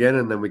was good again.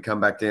 And then we come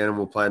back down and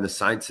we're playing the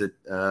Saints at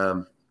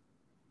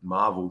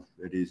Marvel.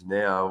 It is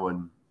now,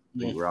 and I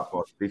think we're up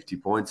by 50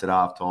 points at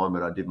halftime,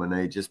 but I did my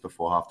knee just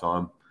before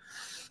halftime.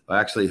 I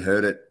actually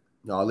hurt it.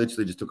 I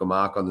literally just took a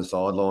mark on the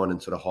sideline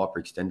and sort of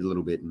hyperextended a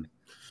little bit and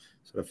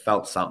sort of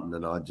felt something.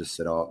 And I just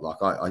said,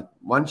 I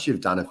once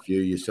you've done a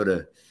few, you sort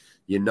of,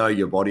 you know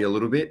your body a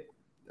little bit.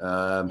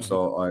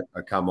 So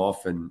I come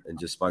off and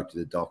just spoke to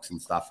the docs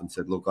and stuff and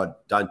said, look, I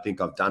don't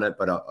think I've done it,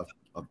 but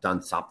I've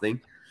done something.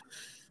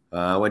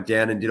 I went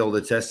down and did all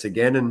the tests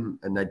again,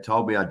 and they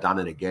told me I'd done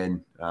it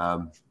again.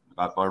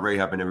 But my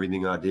rehab and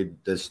everything I did,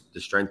 the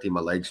strength in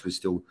my legs was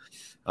still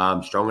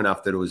strong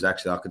enough that it was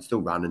actually, I could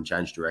still run and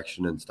change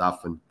direction and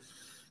stuff. And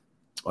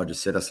I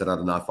said, I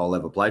don't know if I'll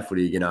ever play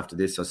footy again after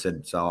this. I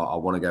said, so I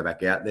want to go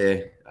back out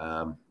there.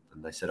 And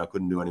they said I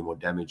couldn't do any more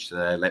damage, so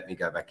they let me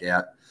go back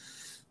out.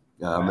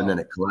 And then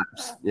it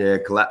collapsed. Yeah,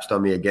 it collapsed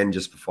on me again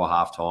just before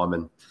halftime,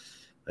 and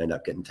I ended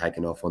up getting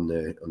taken off on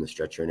the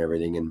stretcher and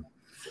everything. And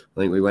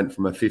I think we went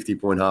from a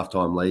 50-point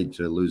halftime lead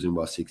to losing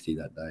by 60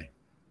 that day.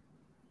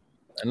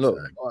 And look,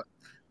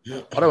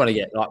 I don't want to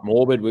get like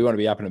morbid. We want to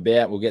be up and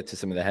about. We'll get to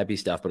some of the happy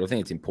stuff, but I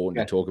think it's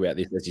important to talk about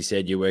this. As you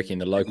said, you're working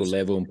the local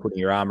level and putting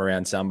your arm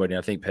around somebody.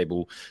 And I think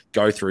people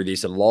go through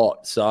this a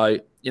lot. So,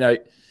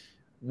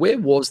 where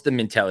was the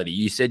mentality?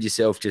 You said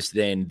yourself just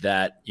then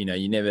that,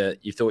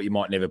 you thought you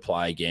might never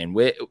play again.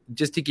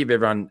 Just to give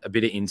everyone a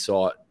bit of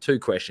insight, 2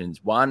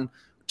 questions. One,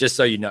 just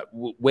so you know,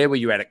 where were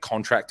you at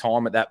contract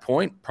time at that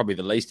point? Probably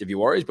the least of your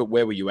worries, but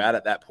where were you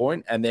at that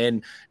point? And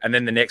then the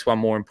next one,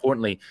 more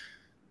importantly,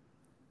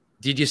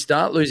 did you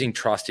start losing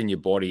trust in your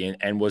body?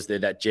 And was there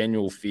that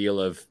general feel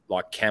of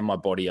like, can my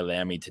body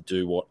allow me to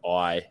do what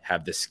I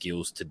have the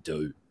skills to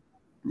do?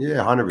 Yeah,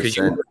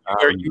 100%.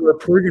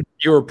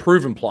 You're a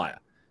proven player.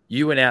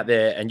 You went out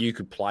there and you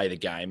could play the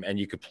game and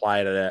you could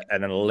play it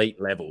at an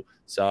elite level.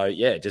 So,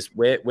 yeah, just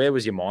where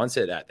was your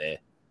mindset at there?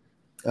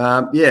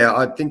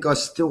 I think I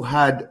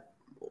signed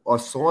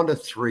a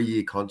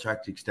 3-year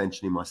contract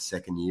extension in my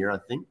second year, I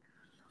think.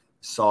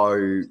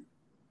 So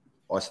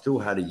I still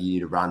had a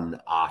year to run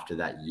after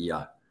that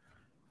year.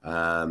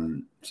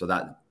 So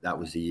that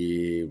was the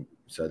year.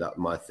 So that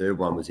my third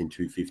one was in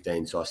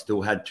 2015. So I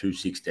still had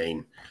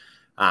 2016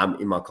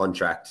 in my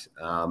contract.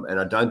 And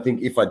I don't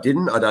think if I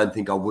didn't, I don't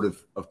think I would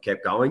have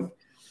kept going.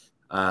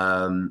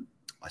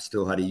 I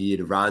still had a year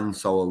to run,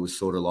 so I was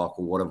sort of like,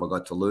 well, what have I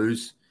got to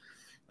lose?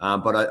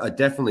 But I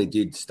definitely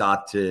did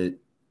start to,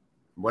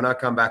 when I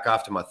come back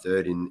after my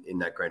third in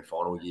that grand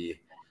final year,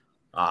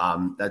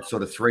 that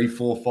sort of 3,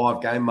 4,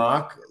 5 game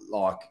mark,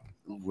 like,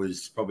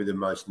 was probably the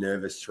most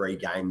nervous 3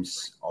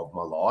 games of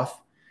my life.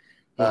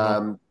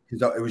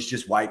 Because it was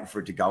just waiting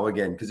for it to go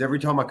again. Because every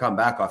time I come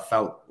back, I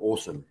felt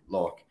awesome.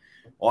 Like,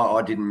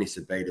 I didn't miss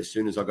a beat. As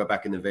soon as I got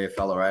back in the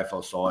VFL or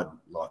AFL side,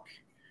 like,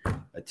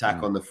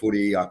 attack on the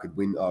footy, I could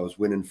win. I was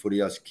winning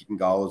footy. I was kicking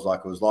goals.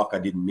 Like, it was like I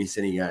didn't miss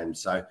any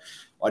games. So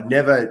I'd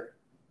never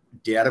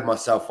doubted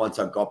myself once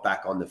I got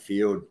back on the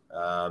field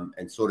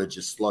and sort of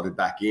just slotted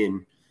back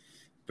in.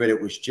 But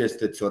it was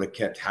just, it sort of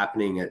kept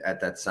happening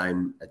at that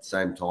same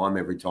time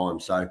every time.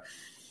 So,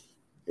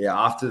 yeah,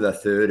 after the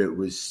third, it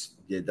was,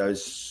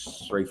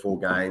 those 3, 4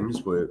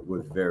 games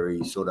were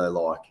very sort of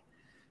like,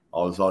 I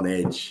was on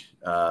edge.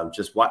 I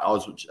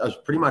was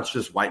pretty much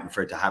just waiting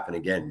for it to happen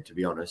again, to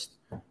be honest.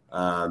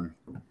 And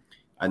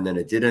then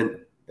it didn't.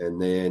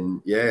 And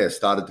then,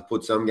 started to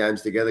put some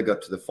games together,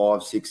 got to the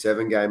 5, 6,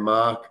 7 game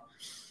mark.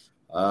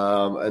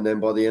 And then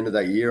by the end of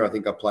that year, I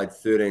think I played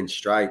 13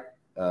 straight,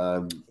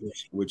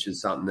 which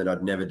is something that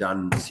I'd never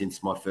done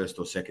since my first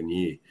or second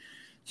year.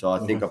 So I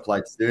think I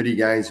played 30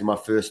 games in my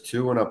first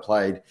 2, and I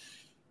played,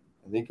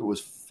 I think it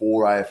was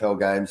 4 AFL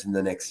games in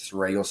the next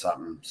 3 or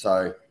something.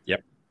 So,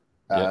 it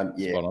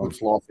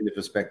puts life into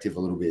perspective a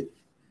little bit.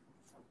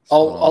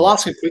 I'll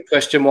ask a quick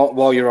question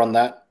while you're on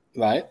that,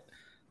 mate.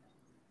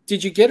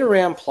 Did you get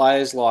around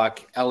players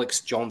like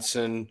Alex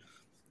Johnson,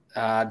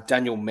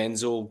 Daniel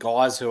Menzel,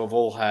 guys who have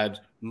all had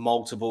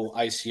multiple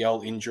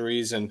ACL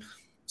injuries, and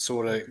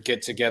sort of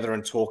get together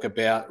and talk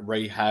about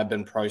rehab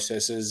and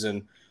processes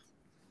and,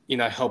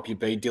 help you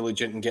be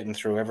diligent in getting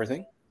through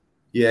everything?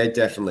 Yeah,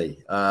 definitely.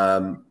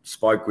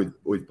 Spoke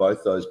with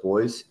both those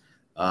boys.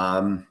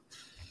 I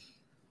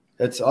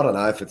don't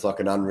know if it's like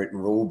an unwritten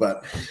rule,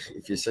 but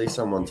if you see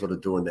someone sort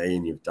of do a knee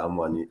and you've done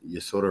one, you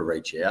sort of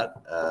reach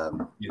out.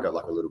 You've got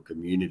like a little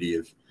community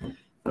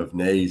of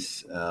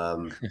knees.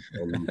 And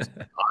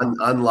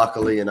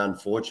unluckily and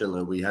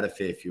unfortunately, we had a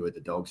fair few at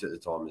the Dogs at the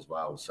time as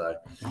well. So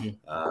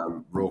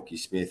Rocky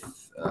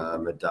Smith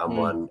had done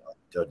one.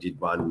 I did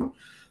one.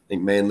 I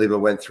think me and Libba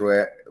went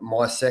through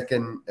my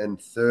second and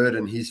third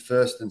and his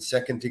first and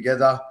second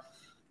together.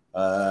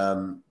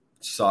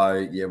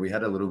 So, we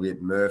had a little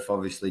bit. Murph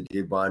obviously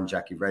did one,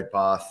 Jackie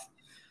Redpath.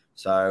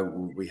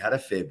 So we had a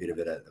fair bit of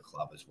it at the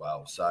club as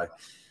well. So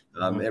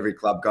every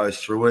club goes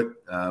through it.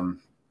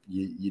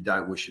 You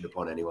don't wish it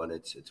upon anyone.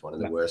 It's one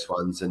of the worst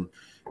ones and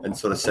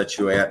sort of sets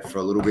you out for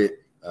a little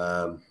bit.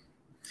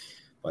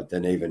 But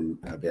then even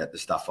about the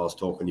stuff I was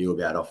talking to you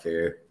about off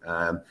air,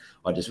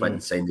 I just went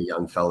and seen the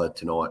young fella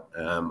tonight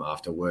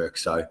after work.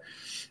 So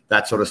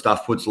that sort of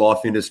stuff puts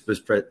life into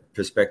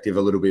perspective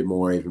a little bit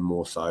more, even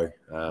more so.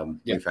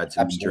 We've had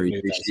some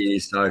injuries this year.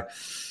 So,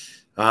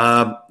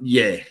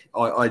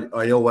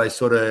 I always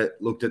sort of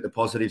looked at the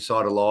positive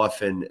side of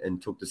life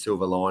and took the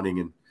silver lining,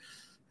 and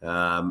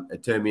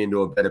it turned me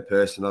into a better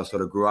person. I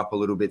sort of grew up a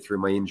little bit through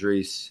my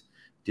injuries,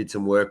 did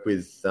some work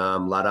with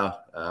Ladder,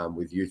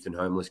 with youth and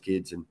homeless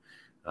kids, and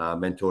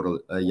mentored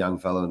a young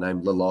fellow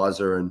named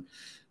Liliza, and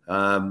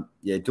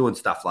doing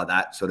stuff like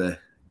that. Sort of,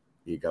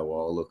 you go,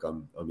 well, look,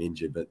 I'm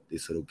injured, but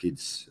this little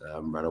kid's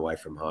run away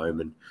from home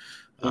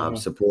and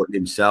supporting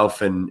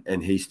himself,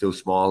 and he's still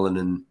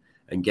smiling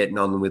and getting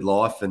on with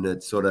life. And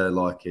it's sort of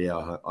like,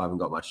 I haven't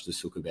got much to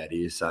sook about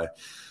here. So,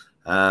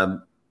 I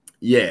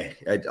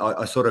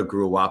sort of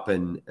grew up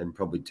and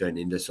probably turned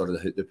into sort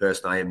of the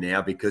person I am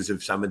now because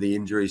of some of the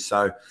injuries.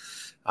 So,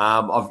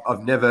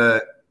 I've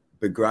never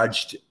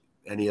begrudged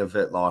any of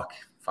it. Like,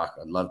 fuck,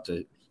 I'd love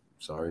to.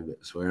 Sorry about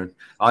swearing.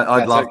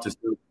 I'd love to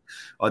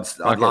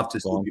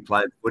still be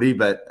playing footy,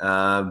 but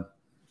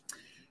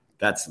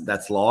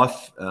that's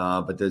life.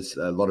 But there's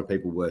a lot of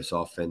people worse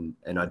off, and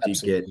I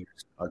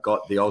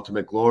got the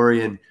ultimate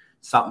glory and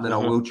something that I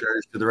will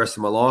cherish for the rest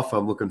of my life.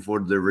 I'm looking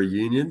forward to the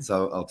reunion,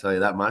 so I'll tell you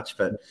that much.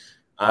 But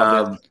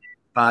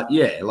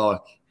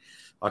like,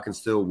 I can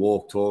still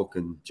walk, talk,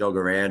 and jog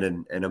around,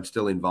 and I'm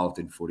still involved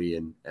in footy,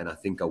 and I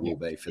think I will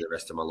be for the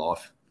rest of my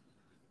life.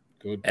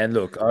 Good. And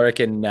look, I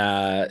reckon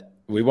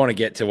we want to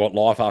get to what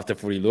life after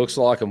footy looks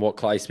like and what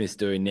Clay Smith's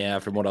doing now.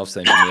 From what I've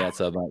seen from the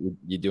outside, mate,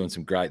 you're doing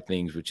some great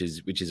things, which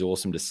is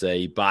awesome to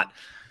see. But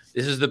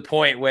this is the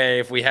point where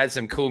if we had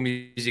some cool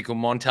musical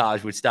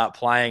montage, we'd start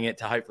playing it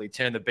to hopefully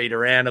turn the beat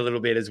around a little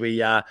bit as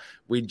we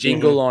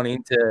jingle on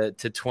into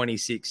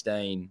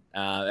 2016.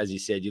 As you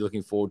said, you're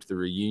looking forward to the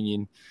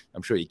reunion.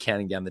 I'm sure you're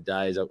counting down the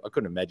days. I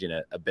couldn't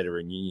imagine a better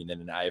reunion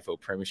than an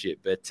AFL premiership.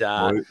 But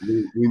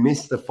we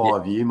missed the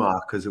 5-year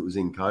mark because it was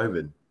in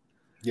COVID.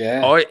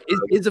 Yeah. Oh,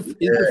 is the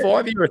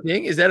 5-year a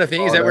thing? Is that a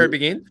thing? Is that where it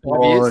begins?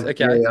 5 years?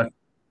 Okay. Yeah.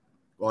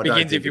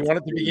 Begins if you want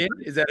it to begin?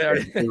 Is that how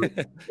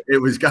it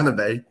was going to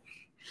be?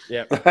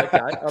 Yeah. Okay.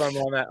 I don't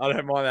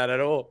mind that at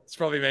all. It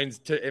probably means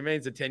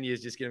the 10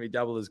 years just going to be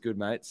double as good,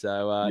 mate.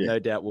 So no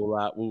doubt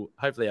we'll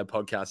hopefully our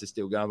podcast is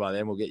still going by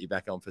then. We'll get you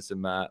back on for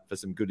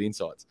some good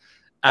insights.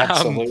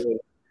 Absolutely.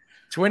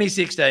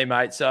 2016,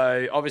 mate.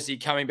 So obviously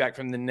coming back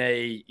from the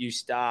knee, you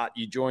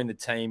join the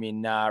team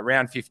in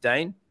round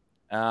 15.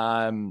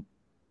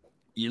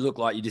 You look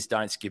like you just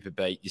don't skip a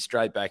beat. You're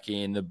straight back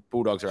in. The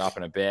Bulldogs are up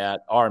and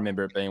about. I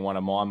remember it being one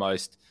of my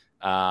most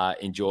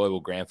enjoyable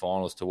grand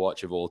finals to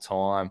watch of all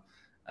time.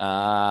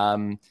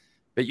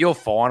 But your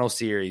final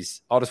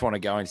series, I just want to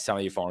go into some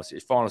of your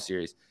final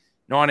series.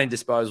 19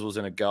 disposals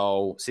and a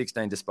goal,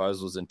 16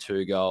 disposals and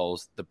 2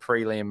 goals. The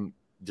prelim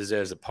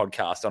deserves a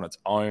podcast on its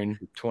own,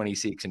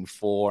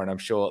 26-4. And I'm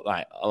sure,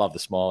 like, I love the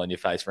smile on your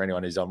face for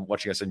anyone who's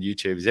watching us on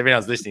YouTube. As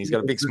everyone's listening, he's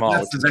got a big smile.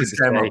 That's the best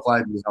game I've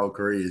played in his whole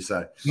career.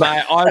 So,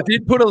 mate, I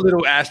did put a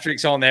little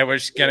asterisk on there,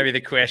 which is going to be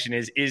the question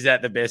is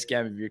that the best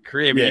game of your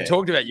career? But you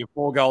talked about your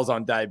 4 goals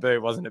on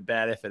debut. Wasn't a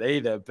bad effort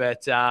either.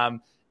 But,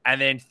 and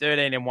then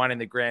 13-1 in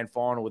the grand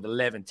final with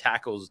 11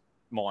 tackles,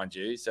 mind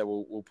you.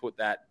 So we'll put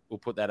that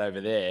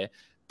over there.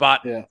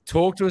 But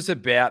talk to us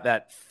about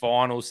that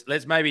finals.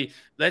 Let's maybe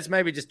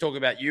just talk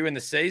about you in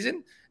the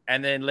season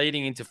and then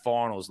leading into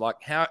finals. Like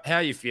how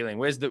are you feeling?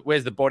 Where's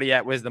the body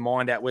at? Where's the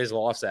mind at? Where's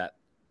life at?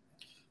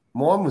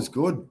 Mine was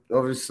good.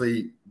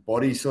 Obviously,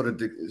 body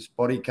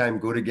came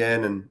good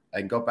again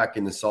and got back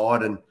in the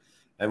side and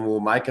we were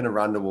making a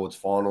run towards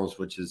finals,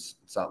 which is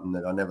something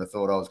that I never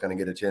thought I was going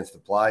to get a chance to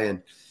play.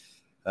 And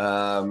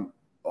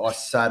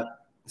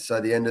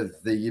So the end of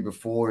the year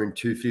before in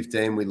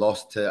 2015, we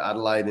lost to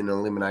Adelaide in an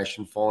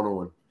elimination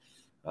final,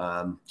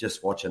 and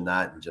just watching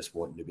that and just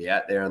wanting to be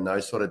out there on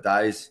those sort of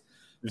days.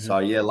 Mm-hmm. So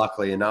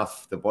luckily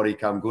enough, the body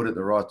come good at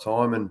the right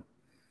time, and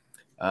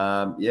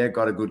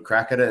got a good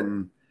crack at it.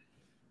 And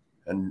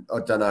I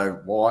don't know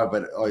why,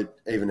 but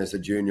even as a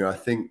junior, I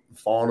think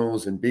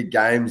finals and big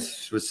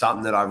games was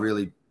something that I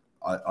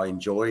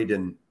enjoyed,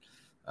 and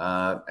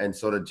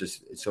sort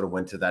of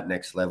went to that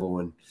next level.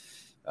 And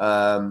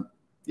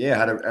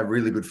had a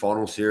really good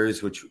final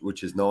series,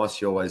 which is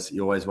nice. You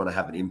always want to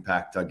have an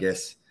impact, I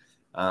guess,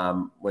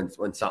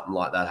 when something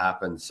like that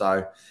happens.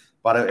 So,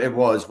 but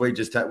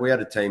we had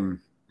a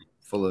team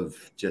full of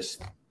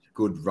just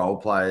good role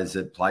players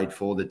that played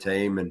for the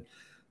team, and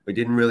we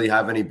didn't really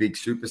have any big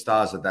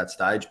superstars at that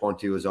stage.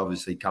 Bonte was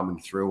obviously coming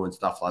through and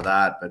stuff like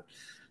that, but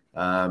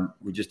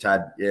we just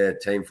had a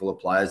team full of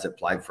players that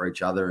played for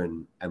each other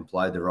and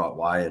played the right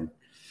way, and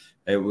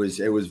it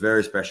was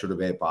very special to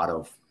be a part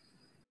of.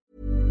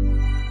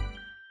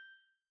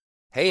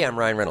 Hey, I'm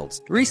Ryan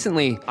Reynolds.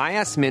 Recently, I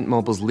asked Mint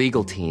Mobile's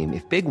legal team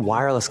if big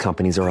wireless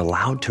companies are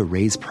allowed to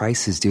raise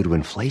prices due to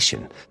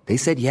inflation. They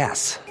said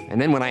yes.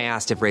 And then when I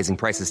asked if raising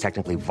prices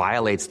technically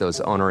violates those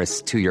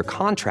onerous 2-year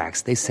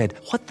contracts, they said,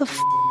 "What the f***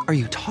 are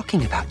you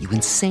talking about, you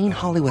insane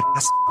Hollywood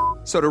ass?"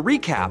 So to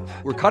recap,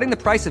 we're cutting the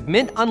price of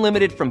Mint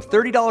Unlimited from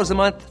 $30 a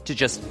month to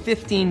just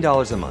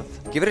 $15 a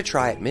month. Give it a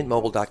try at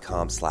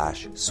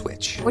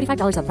mintmobile.com/switch.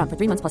 $45 up front for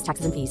 3 months plus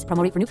taxes and fees.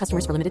 Promo rate for new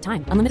customers for limited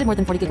time. Unlimited more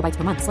than 40 gigabytes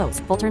per month. Slows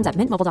full terms at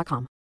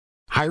mintmobile.com.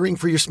 Hiring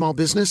for your small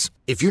business?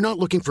 If you're not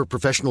looking for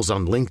professionals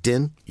on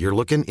LinkedIn, you're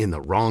looking in the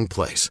wrong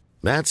place.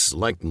 That's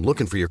like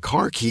looking for your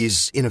car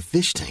keys in a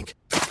fish tank.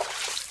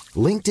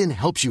 LinkedIn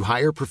helps you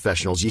hire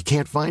professionals you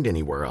can't find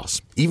anywhere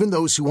else, even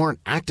those who aren't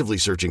actively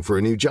searching for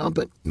a new job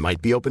but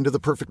might be open to the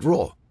perfect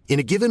role. In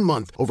a given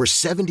month, over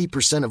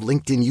 70% of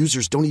LinkedIn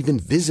users don't even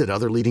visit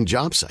other leading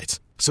job sites.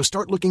 So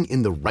start looking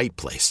in the right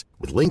place.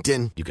 With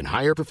LinkedIn, you can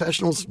hire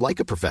professionals like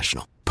a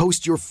professional.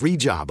 Post your free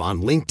job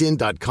on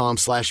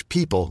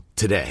linkedin.com/people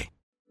today.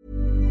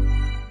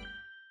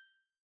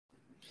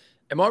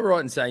 Am I right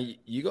in saying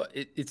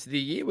it's the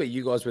year where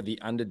you guys were the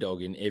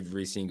underdog in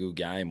every single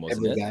game,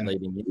 wasn't it?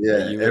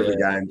 Every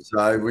game.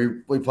 So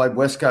we played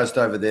West Coast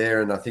over there,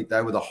 and I think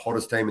they were the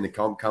hottest team in the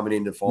comp coming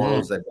into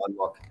finals. They've won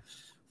like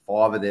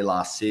 5 of their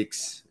last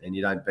 6, and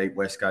you don't beat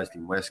West Coast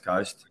in West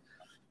Coast.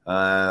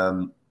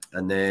 And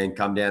then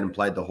come down and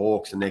played the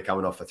Hawks, and they're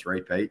coming off a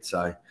 3-peat.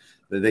 So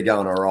they're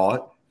going all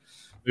right.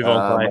 Move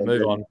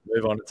on.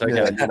 It's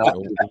okay.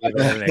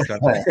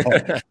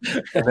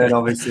 And then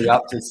obviously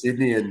up to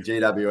Sydney, and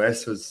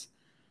GWS was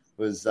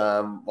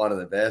one of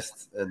the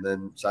best. And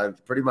then so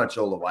pretty much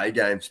all away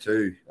games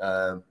too.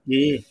 So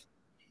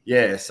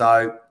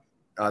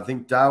I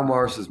think Dale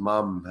Morris's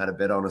mum had a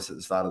bet on us at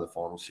the start of the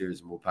final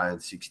series, and we were paying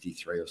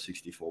 $63 or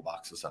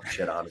 $64 or something.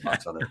 She had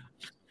 $100 on it.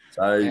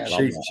 So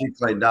she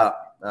cleaned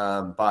up.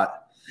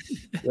 But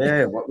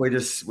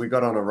we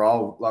got on a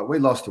roll. Like we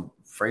lost to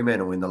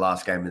Fremantle in the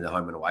last game of the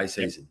home and away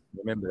season.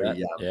 Remember that?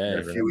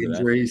 A few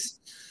injuries.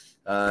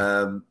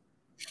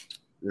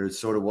 There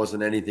sort of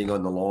wasn't anything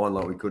on the line.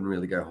 Like we couldn't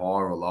really go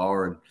higher or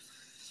lower, and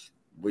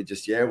we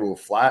just we were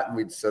flat, and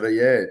we'd sort of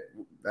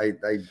they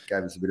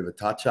gave us a bit of a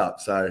touch up.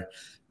 So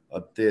I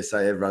dare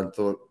say everyone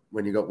thought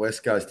when you got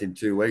West Coast in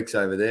 2 weeks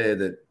over there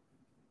that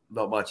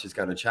not much is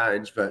going to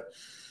change. But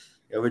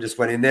we just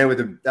went in there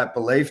with that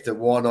belief that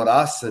why not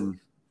us,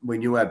 and we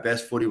knew our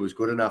best footy was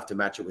good enough to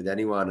match it with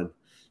anyone. And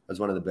was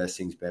one of the best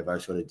things Bevo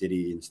sort of did.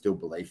 He instilled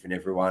belief in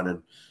everyone,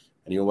 and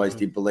he always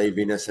did believe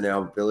in us and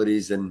our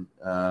abilities, and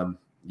got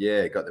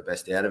the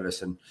best out of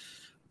us. And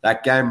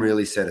that game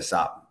really set us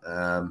up.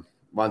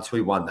 Once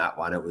we won that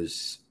one, it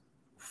was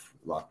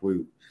like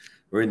we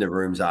we're in the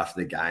rooms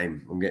after the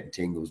game. I'm getting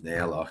tingles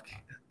now. Like,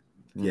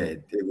 yeah,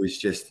 it was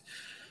just,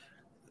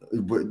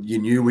 you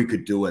knew we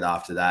could do it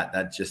after that.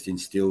 That just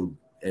instilled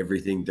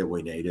everything that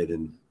we needed.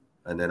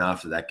 And then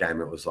after that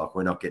game, it was like,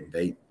 we're not getting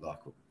beat. Like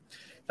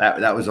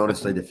that was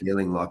honestly the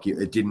feeling. Like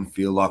it didn't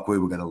feel like we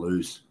were going to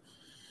lose.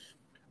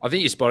 I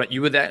think you spot it.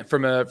 You were that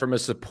from a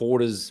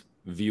supporter's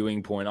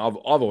viewing point. I've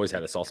always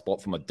had a soft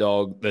spot for my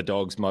dog. The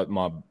dogs,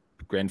 my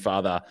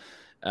grandfather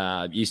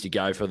used to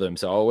go for them,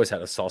 so I always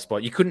had a soft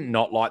spot. You couldn't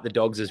not like the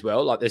dogs as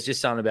well. Like there's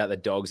just something about the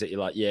dogs that you're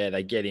like, yeah,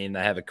 they get in,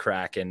 they have a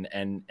crack,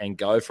 and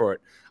go for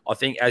it. I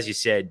think, as you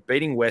said,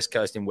 beating West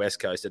Coast in West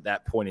Coast at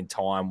that point in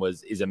time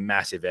is a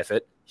massive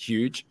effort,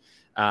 huge.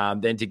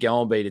 Then to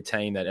go and beat a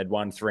team that had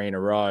won 3 in a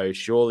row,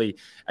 surely,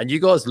 and you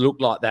guys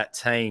looked like that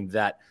team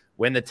that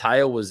when the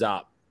tail was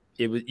up,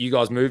 you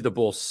guys moved the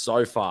ball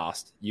so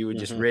fast. You were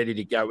just ready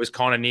to go. It was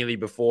kind of nearly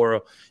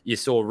before you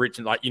saw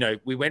Richmond. Like,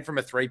 we went from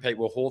a 3-peat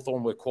where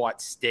Hawthorn were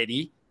quite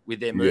steady with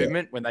their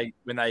movement. When they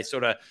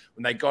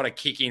got a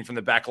kick in from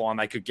the back line,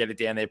 they could get it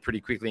down there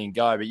pretty quickly and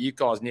go. But you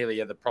guys nearly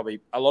are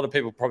a lot of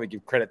people probably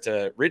give credit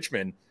to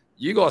Richmond.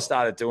 You guys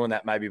started doing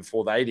that maybe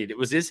before they did. It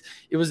was as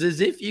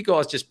if you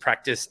guys just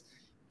practiced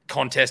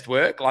contest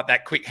work, like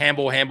that quick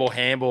handball,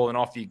 and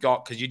off you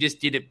got, because you just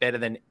did it better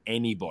than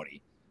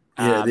anybody.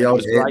 Yeah,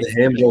 the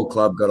handball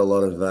club got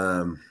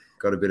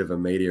a bit of a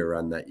media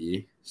run that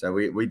year. So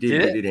we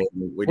did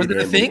handball.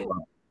 A thing?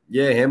 Club.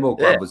 Yeah, handball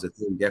club was a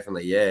thing,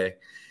 definitely. Yeah,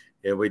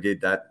 we did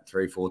that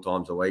 3-4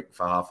 times a week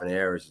for half an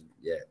hour.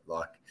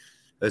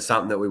 It's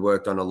something that we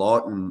worked on a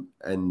lot, and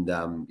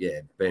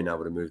being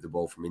able to move the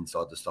ball from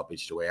inside the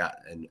stoppage to out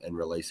and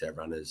release our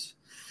runners.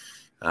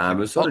 I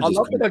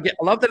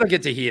love that I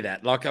get to hear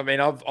that. Like, I mean,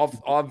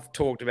 I've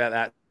talked about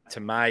that to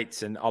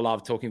mates, and I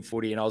love talking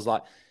footy, and I was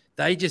like,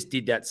 they just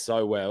did that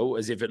so well,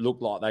 as if it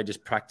looked like they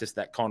just practiced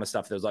that kind of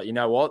stuff. There was like, you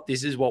know what?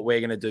 This is what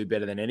we're going to do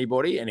better than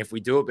anybody. And if we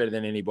do it better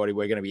than anybody,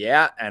 we're going to be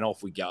out and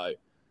off we go.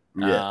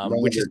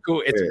 Which is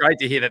cool. It's great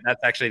to hear that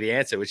that's actually the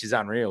answer, which is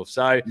unreal.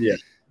 So,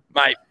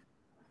 mate,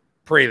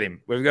 prelim.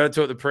 We've got to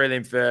talk the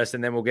prelim first,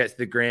 and then we'll get to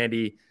the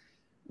Grandy.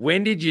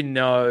 When did you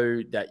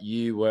know that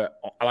you were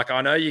 – like,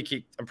 I know you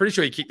kicked – I'm pretty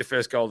sure you kicked the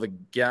first goal of the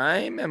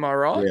game. Am I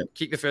right? Yeah.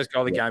 Kicked the first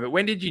goal of the game. But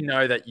when did you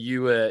know that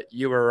you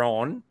were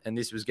on and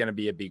this was going to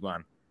be a big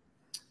one?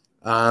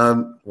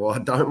 Well, I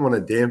don't want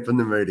to dampen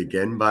the mood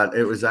again, but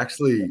it was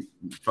actually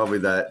probably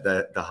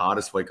the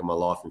hardest week of my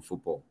life in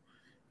football.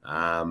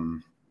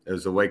 It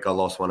was a week I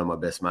lost one of my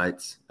best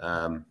mates.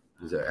 It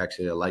was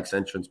actually a Lakes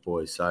Entrance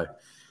boy. So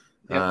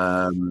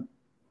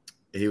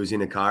he was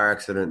in a car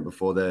accident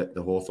before the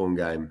Hawthorn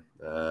game.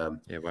 Wow.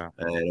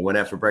 And I went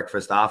out for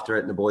breakfast after it,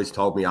 and the boys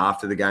told me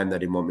after the game they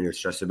didn't want me to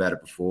stress about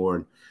it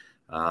before.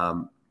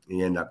 And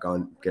he ended up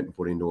getting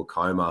put into a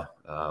coma.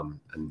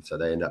 And so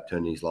they ended up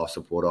turning his life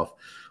support off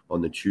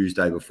on the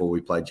Tuesday before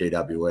we played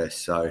GWS.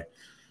 So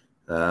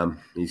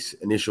his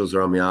initials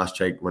are on my arse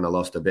cheek when I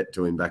lost a bet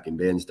to him back in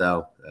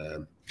Bairnsdale.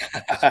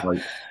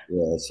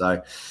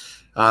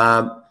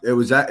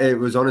 It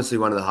was honestly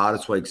one of the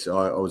hardest weeks.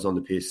 I was on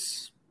the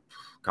piss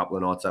a couple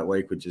of nights that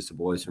week with just the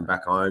boys from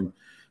back home,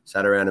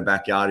 sat around the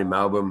backyard in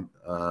Melbourne,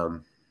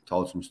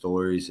 told some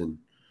stories, and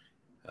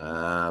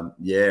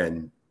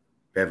and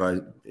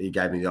Bevo, he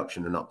gave me the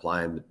option of not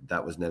playing, but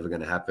that was never going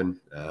to happen.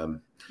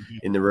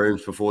 In the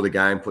rooms before the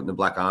game, putting the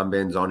black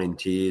armbands on in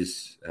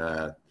tears.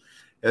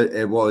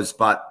 It was,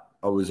 but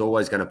I was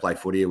always going to play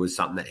footy. It was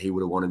something that he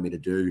would have wanted me to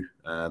do.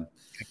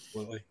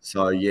 Absolutely.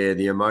 So,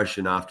 the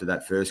emotion after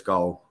that first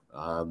goal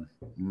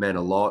meant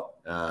a lot.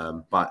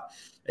 But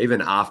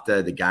even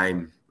after the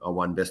game, I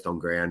won best on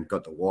ground,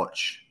 got to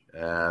watch.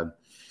 I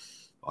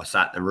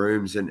sat in the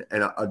rooms and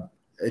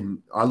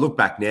I look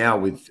back now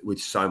with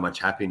so much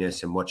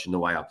happiness and watching the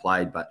way I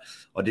played, but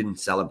I didn't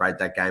celebrate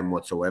that game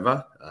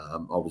whatsoever. I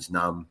was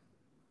numb.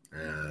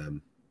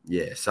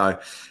 So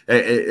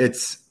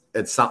it's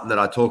something that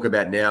I talk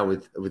about now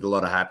with a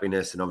lot of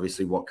happiness and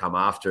obviously what come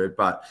after it.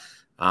 But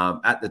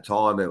at the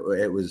time,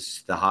 it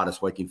was the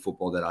hardest week in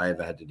football that I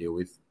ever had to deal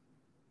with.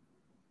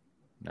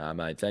 No,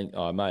 mate.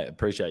 Mate,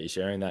 appreciate you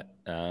sharing that.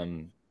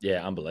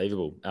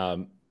 Unbelievable.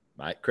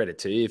 Mate, credit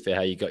to you for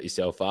how you got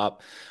yourself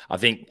up. I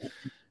think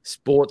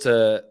sport's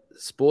a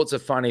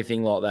funny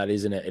thing like that,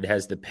 isn't it? It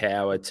has the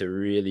power to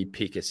really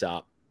pick us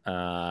up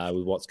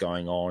with what's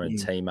going on and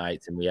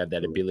teammates, and we have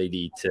that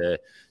ability to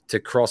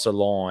cross a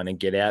line and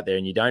get out there,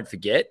 and you don't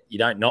forget, you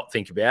don't not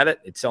think about it.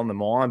 It's on the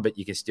mind, but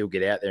you can still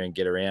get out there and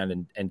get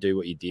around and do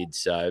what you did.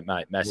 So,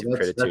 mate, massive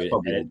credit to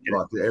you.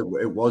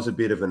 It was a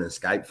bit of an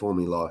escape for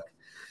me.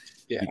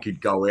 You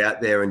could go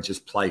out there and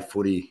just play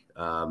footy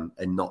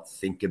and not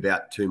think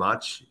about too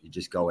much. You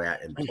just go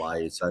out and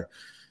play. So,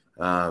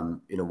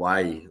 in a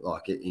way,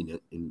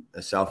 in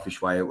a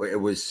selfish way, it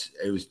was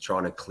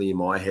trying to clear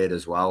my head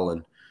as well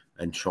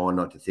and try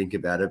not to think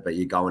about it. But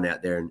you're going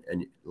out there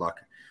and like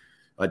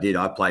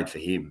I played for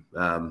him.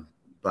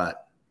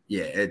 But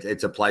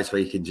it's a place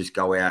where you can just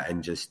go out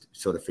and just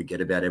sort of forget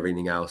about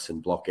everything else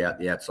and block out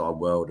the outside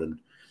world. And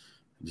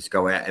just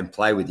go out and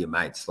play with your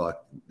mates. Like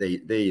they're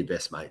your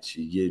best mates.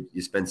 You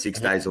spend 6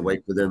 days a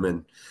week with them,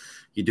 and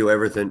you do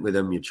everything with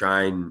them. You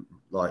train,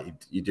 like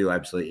you do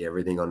absolutely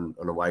everything on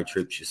away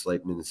trips. You're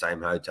sleeping in the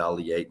same hotel.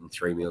 You're eating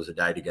 3 meals a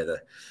day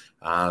together.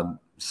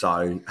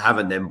 So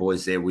having them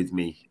boys there with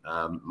me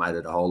made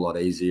it a whole lot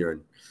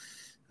easier.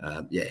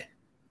 And yeah.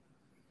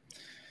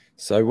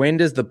 So when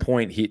does the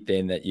point hit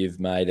then that you've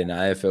made an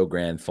AFL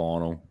grand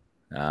final?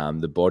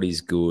 The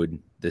body's good.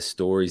 The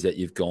stories that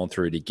you've gone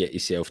through to get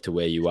yourself to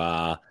where you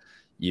are.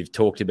 You've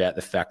talked about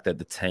the fact that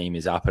the team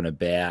is up and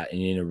about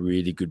and in a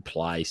really good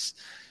place.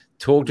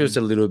 Talk to us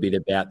a little bit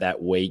about that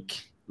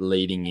week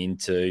leading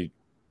into,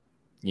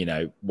 you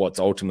know, what's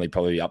ultimately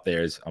probably up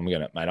there as I'm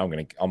gonna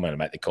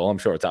make the call. I'm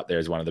sure it's up there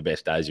as one of the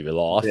best days of your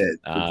life. Yeah,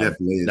 it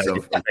definitely is.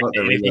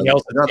 Anything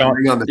else? She's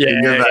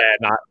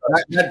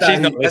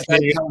not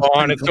listening. It's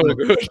fine. It's all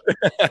good.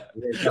 Yeah,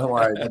 don't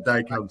worry, that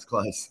day comes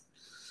close.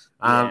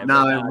 It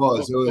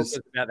was. It was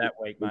about that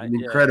week, mate. An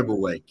incredible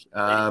week.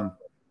 So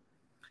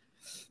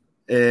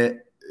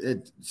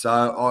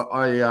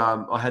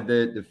I had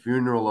the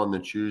funeral on the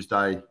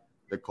Tuesday.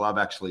 The club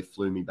actually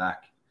flew me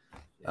back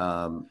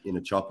in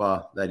a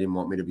chopper. They didn't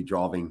want me to be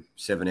driving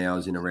 7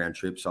 hours in a round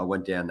trip, so I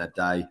went down that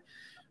day,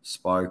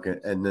 spoke,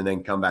 and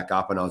then come back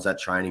up. And I was at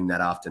training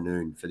that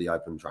afternoon for the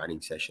open training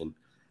session,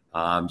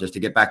 just to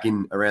get back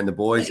in around the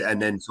boys,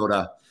 and then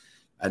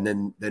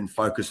then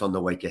focus on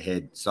the week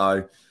ahead.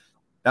 So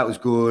that was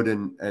good,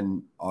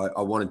 and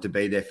I wanted to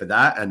be there for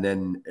that. And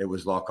then it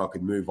was like I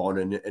could move on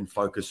and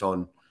focus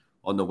on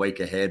the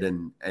week ahead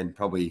and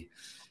probably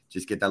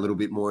just get that little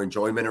bit more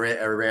enjoyment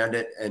around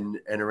it and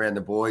around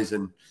the boys.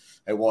 And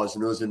it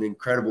was an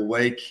incredible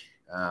week.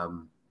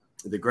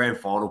 The grand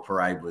final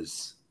parade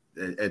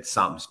it's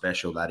something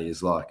special. That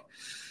is like,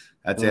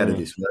 that's out of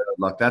this world.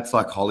 Like that's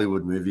like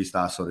Hollywood movie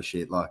star sort of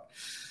shit. Like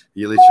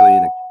you're literally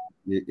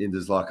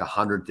there's like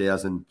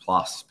 100,000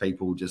 plus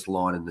people just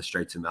lining the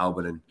streets of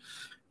Melbourne, and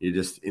you're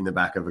just in the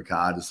back of a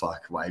car, just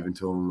like waving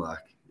to them,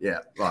 like, yeah,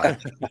 like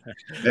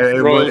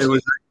it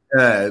was.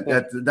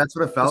 That's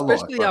what it felt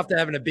especially like.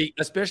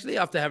 Especially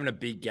after having a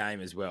big game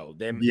as well.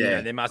 There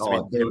must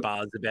have been good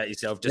buzz about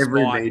yourself.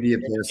 Every media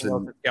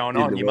person going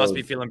on, you must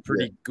be feeling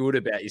pretty good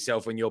about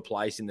yourself and your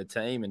place in the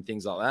team and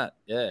things like that.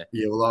 Yeah.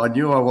 Yeah. Well, I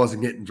knew I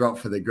wasn't getting dropped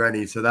for the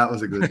granny, so that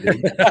was a good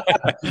thing.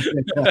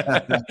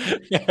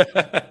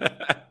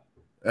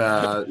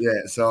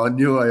 So I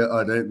knew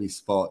I'd earned my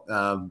spot.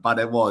 But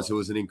it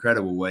was an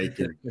incredible week,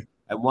 and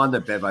one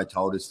that Bevo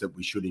told us that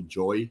we should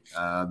enjoy.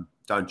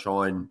 Don't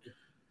try and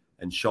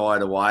shy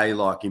it away,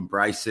 like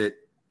embrace it.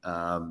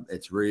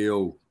 It's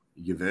real.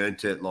 You've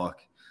earned it.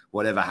 Like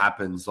whatever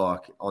happens,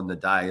 like on the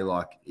day,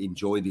 like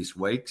enjoy this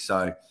week.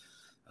 So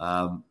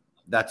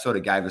that sort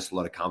of gave us a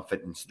lot of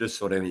comfort, and just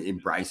sort of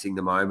embracing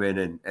the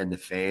moment and the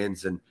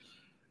fans and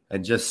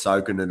just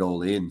soaking it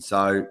all in.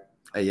 So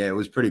yeah, it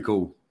was pretty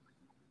cool.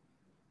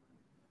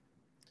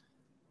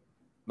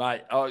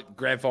 Mate,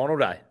 grand final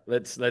day.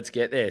 Let's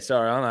get there.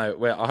 Sorry, I know.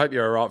 Well, I hope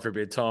you're all right for a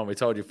bit of time. We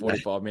told you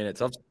 45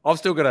 minutes. I've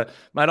still got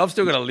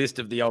a list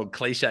of the old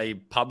cliche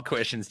pub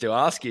questions to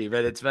ask you.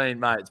 But it's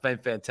been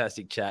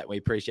fantastic chat. We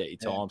appreciate your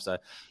time. So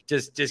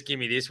just give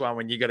me this one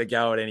when you got to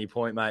go at any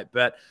point, mate.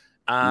 But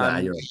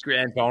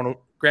grand final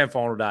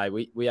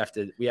day. We have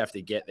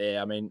to get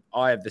there. I mean,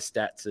 I have the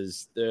stats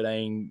as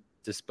 13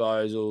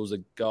 disposals, a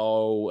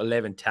goal,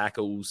 11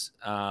 tackles,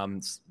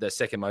 the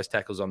second most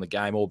tackles on the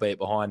game, albeit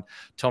behind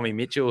Tommy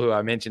Mitchell, who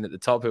I mentioned at the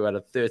top, who had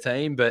a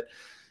 13. But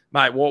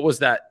mate, what was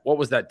that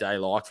day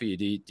like for you?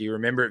 Do you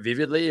remember it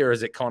vividly, or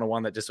is it kind of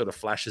one that just sort of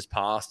flashes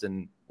past?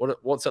 And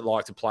what's it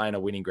like to play in a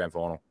winning grand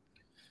final?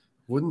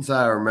 Wouldn't say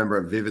I remember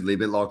it vividly,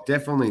 but like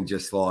definitely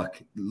just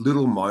like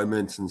little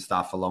moments and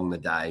stuff along the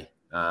day.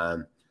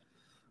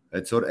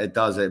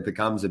 It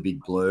becomes a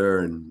big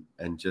blur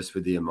and just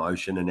with the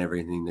emotion and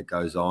everything that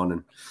goes on.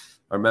 And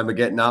I remember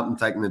getting up and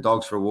taking the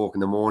dogs for a walk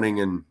in the morning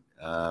and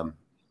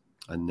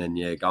then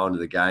going to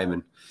the game,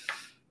 and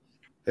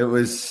it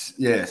was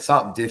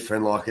something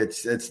different. Like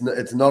it's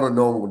not a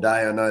normal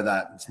day. I know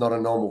that it's not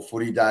a normal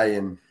footy day,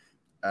 and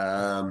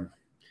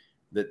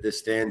the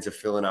stands are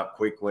filling up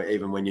quick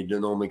even when you're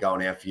normally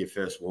going out for your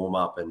first warm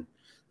up, and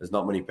there's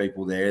not many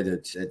people there.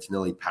 It's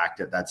nearly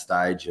packed at that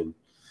stage, and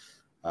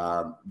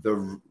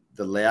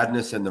the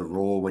loudness and the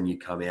roar when you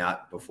come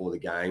out before the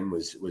game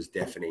was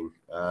deafening.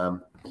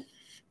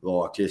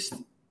 Like just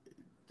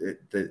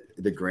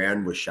the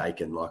ground was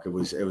shaking, like it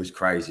was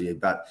crazy.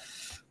 But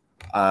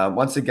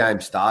once the game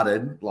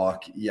started,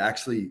 like you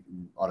actually,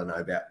 I don't know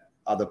about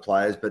other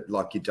players, but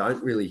like I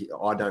don't really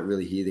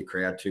hear the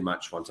crowd too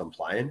much once I'm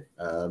playing.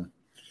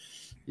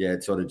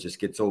 It sort of just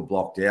gets all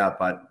blocked out.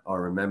 But I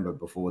remember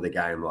before the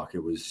game, like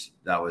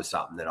that was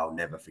something that I'll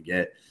never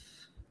forget.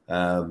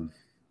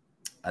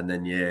 And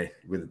then,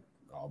 with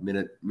a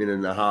minute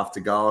and a half to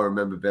go, I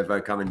remember Bevo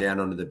coming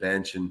down onto the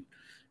bench and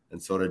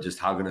sort of just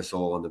hugging us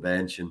all on the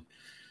bench. And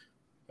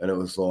it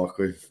was like,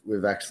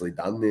 we've actually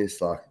done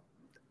this. Like,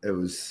 it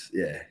was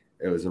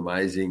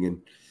amazing.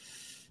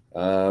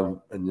 And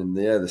then,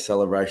 the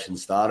celebration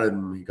started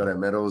and we got our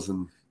medals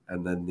and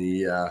then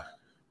the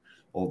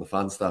all the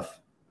fun stuff.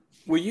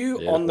 Were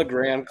you on the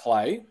ground,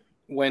 Clay,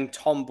 when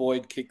Tom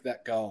Boyd kicked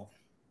that goal?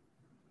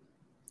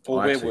 Or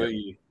where were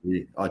you?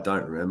 Yeah, I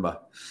don't remember.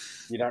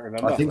 You don't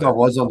remember? I think I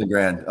was on the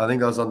ground. I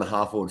think I was on the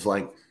half-forward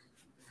flank.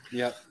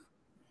 Yeah.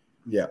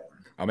 Yeah.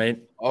 I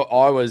mean,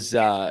 I was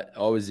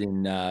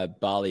in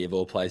Bali, of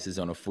all places,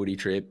 on a footy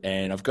trip,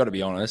 and I've got to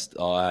be honest,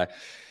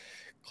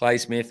 Clay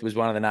Smith was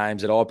one of the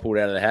names that I pulled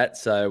out of the hat,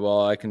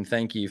 so I can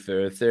thank you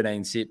for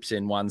 13 sips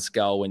in one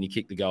skull when you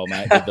kicked the goal,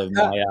 mate, with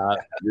my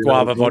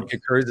Guava Vodka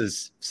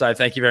Cruisers. So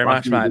thank you very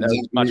much, mate. That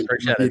was much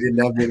appreciated. You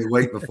didn't have me the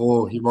week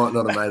before. You might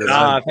not have made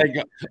it. Thank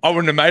God. I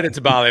wouldn't have made it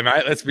to Bali,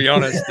 mate. Let's be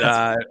honest.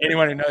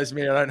 Anyone who knows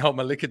me, I don't hold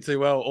my liquor too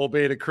well,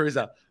 albeit a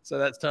cruiser. So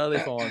that's totally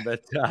fine.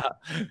 But,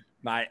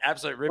 mate,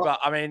 absolute ripper.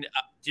 I mean,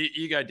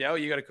 you go, Del.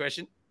 You got a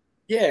question?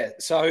 Yeah.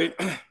 So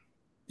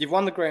you've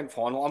won the grand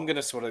final. I'm going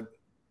to sort of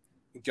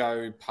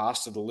go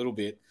past it a little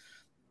bit.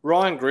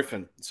 Ryan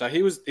Griffin. So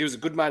he was a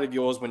good mate of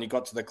yours when you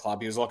got to the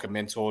club. He was like a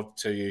mentor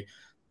to you.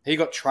 He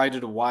got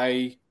traded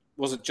away.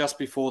 Was it just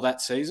before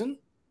that season?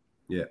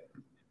 Yeah.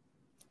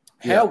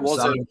 How was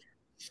it?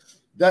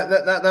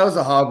 That was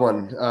a hard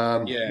one.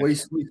 We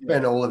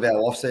spent all of our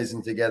off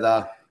season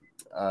together.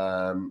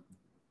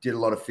 Did a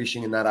lot of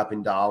fishing and that up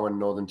in Darwin,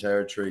 Northern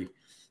Territory.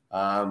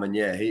 And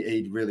yeah,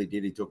 he really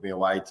did. He took me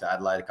away to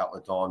Adelaide a couple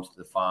of times to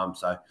the farm.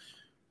 So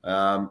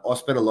I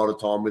spent a lot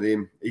of time with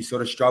him. He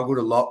sort of struggled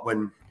a lot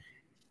when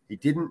he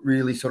didn't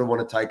really sort of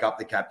want to take up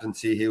the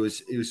captaincy. He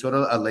was sort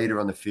of a leader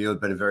on the field,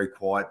 but a very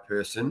quiet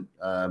person.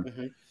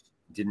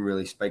 Didn't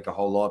really speak a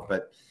whole lot,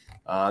 but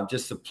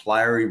just the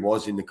player he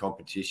was in the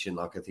competition.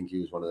 Like, I think he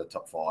was one of the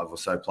top 5 or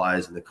so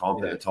players in the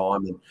comp at the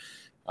time. And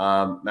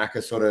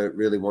Macca sort of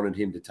really wanted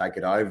him to take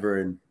it over.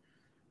 And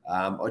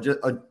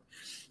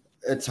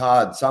it's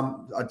hard.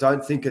 I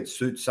don't think it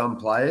suits some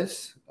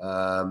players.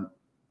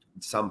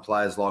 Some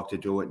players like to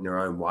do it in their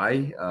own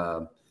way.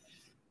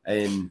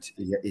 And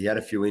he had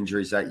a few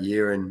injuries that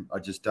year, and I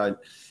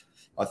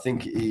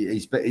think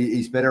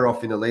he's better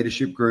off in the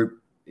leadership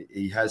group.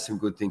 He has some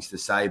good things to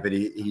say, but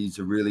he's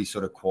a really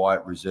sort of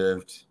quiet,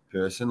 reserved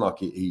person. Like,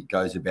 he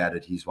goes about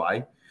it his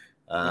way.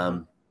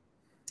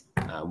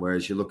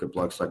 Whereas you look at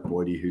blokes like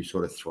Boydie who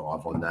sort of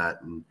thrive on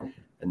that and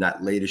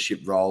that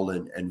leadership role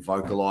and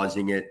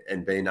vocalising it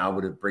and being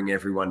able to bring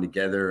everyone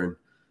together and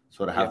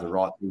sort of have the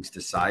right things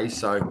to say.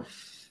 So,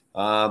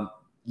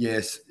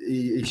 yes,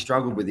 he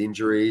struggled with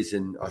injuries,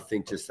 and I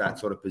think just that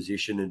sort of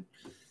position. And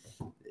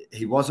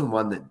he wasn't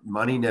one that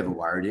money never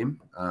worried him,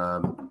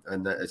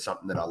 and it's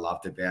something that I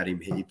loved about him.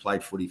 He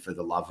played footy for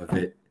the love of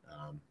it.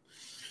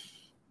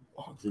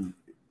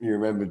 I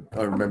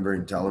remember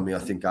him telling me, I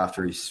think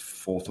after his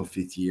 4th or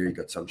 5th year, he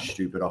got some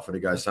stupid offer to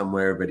go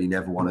somewhere, but he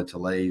never wanted to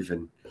leave.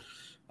 And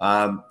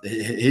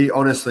he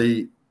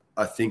honestly,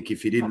 I think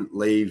if he didn't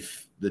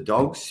leave the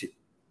Dogs,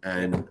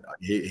 and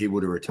he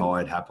would have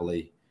retired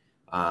happily.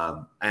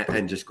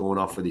 And just gone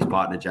off with his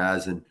partner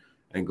Jazz and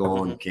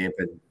gone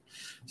camping.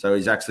 So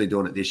he's actually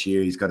doing it this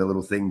year. He's got a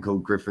little thing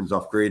called Griffin's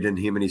Off Grid, and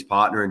him and his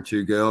partner and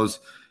 2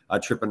 girls are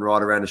tripping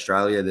right around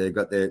Australia. They've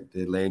got their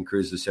Land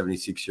Cruiser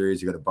 76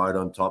 series. They've got a boat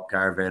on top,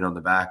 caravan on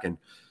the back, and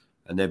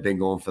they've been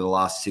going for the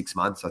last 6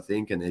 months, I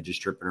think, and they're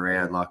just tripping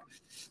around. Like,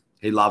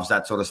 he loves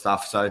that sort of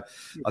stuff. So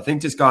I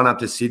think just going up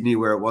to Sydney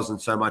where it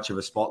wasn't so much of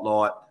a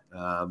spotlight.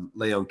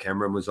 Leon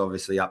Cameron was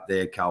obviously up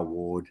there, Carl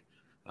Ward.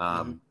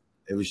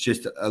 It was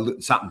just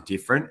something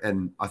different,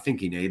 and I think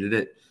he needed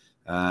it.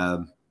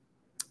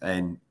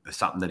 And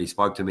something that he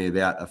spoke to me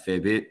about a fair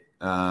bit.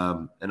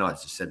 And I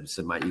just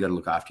said, mate, you got to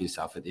look after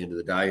yourself at the end of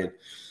the day.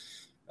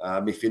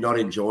 And if you're not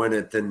enjoying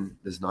it, then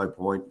there's no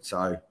point.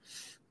 So,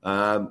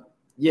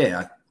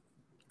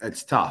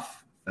 it's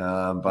tough.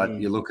 But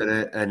you look at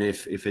it, and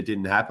if it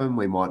didn't happen,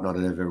 we might not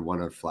have ever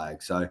won a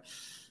flag. So,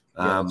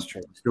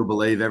 still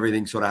believe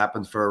everything sort of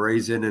happens for a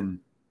reason. And,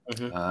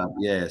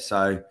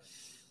 so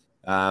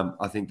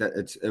I think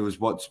that it was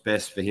what's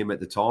best for him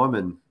at the time.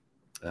 And,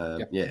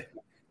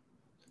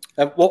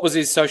 what was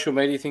his social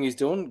media thing he's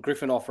doing?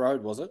 Griffin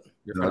Off-Road, was it?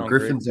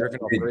 Griffin's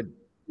Off-Grid.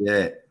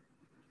 Yeah.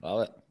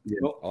 Love it. Yeah.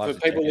 Well, for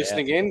people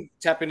listening in,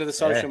 tap into the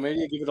social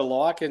media, give it a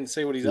like, and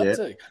see what he's up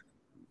to.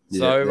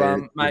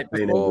 So, mate,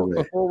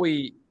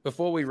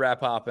 before we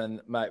wrap up,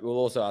 and mate, we'll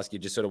also ask you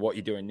just sort of what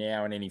you're doing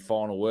now and any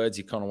final words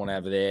you kind of want to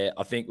have there.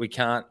 I think we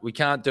can't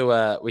do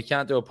a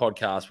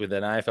podcast with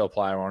an AFL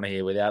player on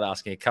here without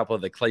asking a couple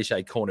of the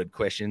cliche cornered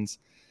questions.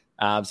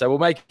 So we'll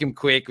make them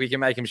quick. We can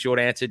make them short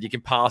answered. You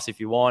can pass if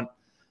you want.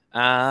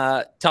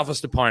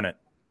 Toughest opponent?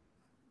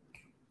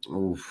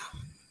 Oof.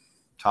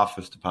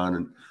 Toughest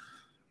opponent.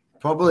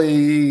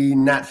 Probably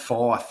Nat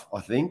Fyfe, I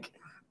think.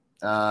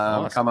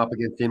 Nice. Come up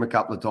against him a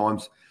couple of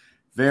times.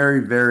 Very,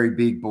 very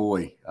big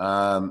boy.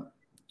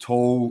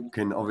 Tall,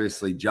 can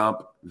obviously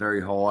jump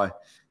very high.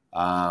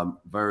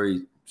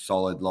 Very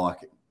solid, like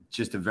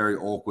just a very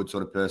awkward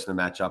sort of person to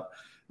match up.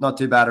 Not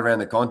too bad around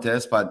the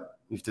contest, but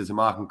if there's a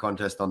marking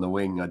contest on the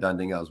wing, I don't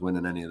think I was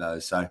winning any of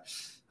those. So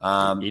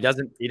he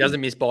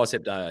doesn't miss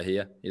bicep day, I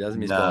hear. He doesn't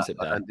miss bicep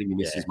day. I don't think he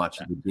misses much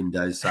of the gym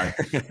days. So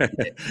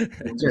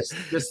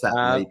just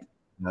that.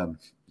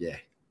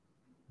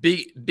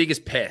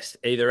 Biggest pest,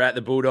 either at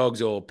the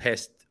Bulldogs or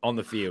pest on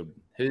the field.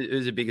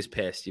 Who's the biggest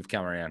pest you've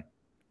come around?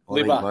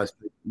 Liver.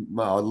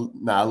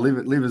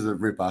 Liver's a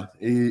ripper.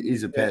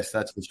 He's a pest,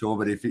 that's for sure.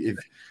 But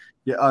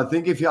I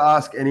think if you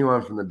ask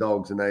anyone from the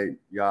Dogs and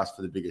you ask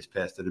for the biggest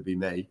pest, it'd be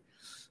me.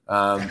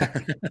 I'll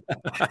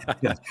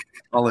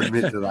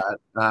admit to that.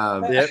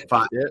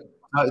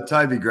 But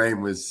Toby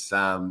Green was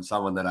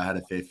someone that I had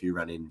a fair few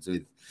run-ins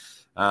with.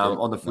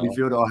 On the footy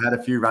field, I had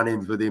a few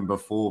run-ins with him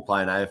before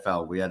playing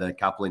AFL. We had a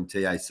couple in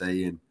TAC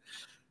and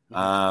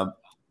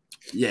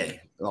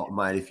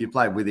mate, if you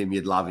played with him,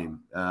 you'd love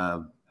him.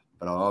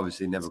 But I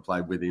obviously never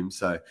played with him.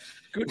 So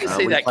good to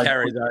see that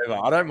carries over.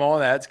 I don't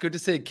mind that. It's good to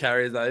see it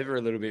carries over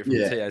a little bit from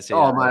TAC.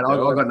 Oh, mate,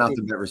 I've got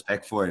nothing but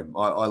respect for him.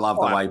 I love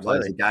the way he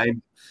plays the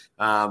game.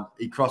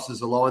 He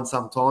crosses the line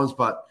sometimes,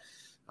 but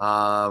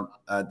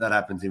that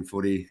happens in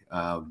footy.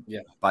 But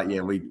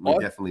we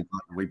definitely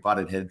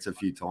butted heads a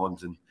few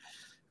times, and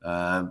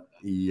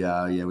we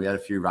had a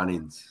few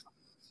run-ins.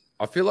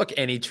 I feel like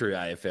any true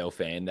AFL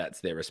fan,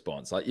 that's their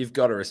response. Like, you've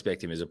got to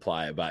respect him as a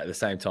player, but at the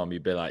same time,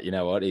 you'd be like, you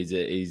know what, he's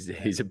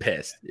a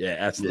pest. Yeah,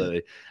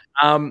 absolutely.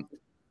 Yeah. You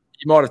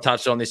might have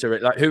touched on this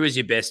already. Like, who was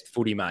your best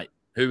footy mate?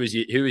 Who was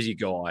your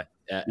guy?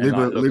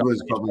 Libba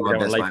was probably my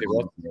best mate.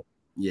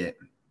 Yeah.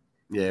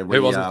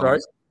 Who was it, sorry?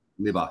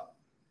 Libba.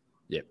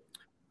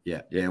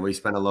 Yeah. We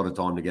spent a lot of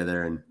time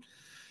together and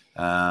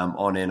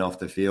on and off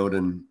the field,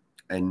 and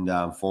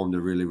formed a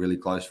really, really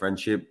close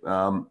friendship.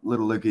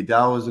 Little Lukey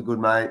Dell was a good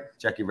mate.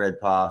 Jackie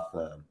Redpath.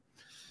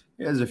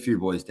 There's a few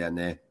boys down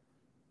there.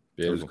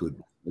 Beautiful. It was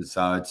good.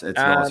 So it's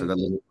nice. I've got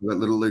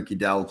little Lukey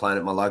Dell playing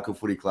at my local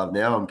footy club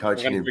now. I'm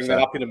coaching him. Bring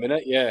that up in a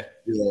minute. Yeah.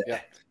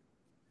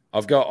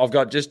 I've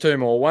got just two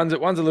more. One's a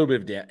little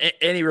bit of down.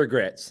 Any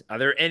regrets? Are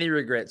there any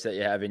regrets that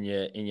you have in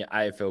your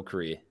AFL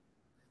career?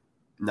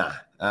 Nah.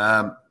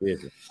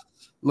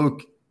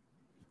 Look,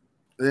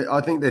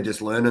 I think they're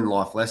just learning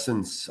life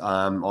lessons.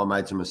 I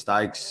made some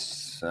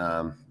mistakes,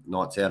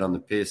 nights out on the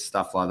piss,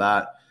 stuff like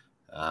that,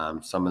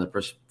 some of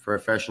the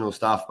professional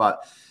stuff.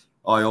 But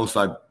I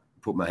also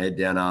put my head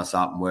down, ass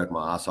up, and worked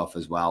my ass off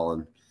as well,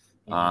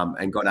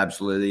 and got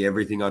absolutely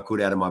everything I could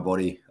out of my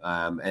body.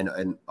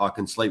 And I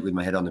can sleep with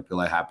my head on the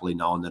pillow happily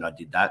knowing that I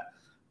did that.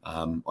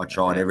 I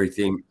tried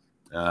everything.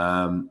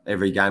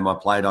 Every game I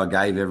played, I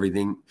gave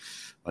everything.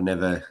 I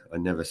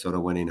never sort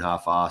of went in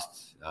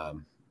half-assed.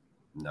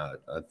 No,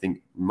 I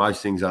think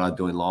most things that I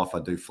do in life, I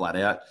do flat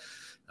out.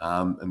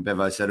 And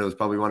Bevo said it was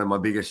probably one of my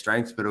biggest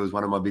strengths, but it was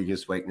one of my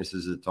biggest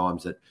weaknesses at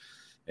times, that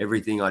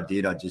everything I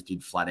did, I just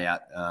did flat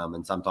out.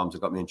 And sometimes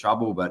it got me in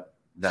trouble, but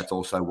that's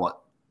also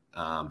what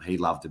he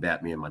loved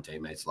about me and my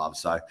teammates loved.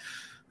 So,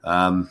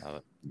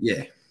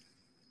 yeah.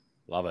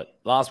 Love it.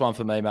 Last one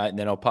for me, mate, and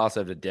then I'll pass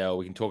over to Dell.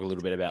 We can talk a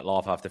little bit about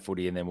life after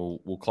footy, and then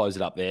we'll close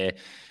it up there.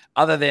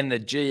 Other than the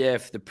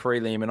GF, the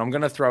prelim, and I'm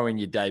going to throw in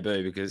your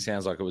debut because it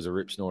sounds like it was a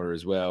rip snorter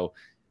as well.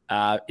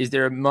 Is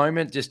there a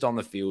moment just on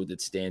the field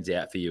that stands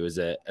out for you as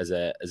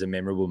a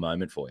memorable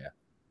moment for you?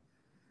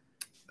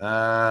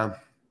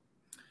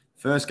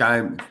 First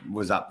game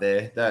was up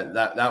there.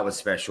 That was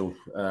special.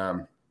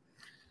 I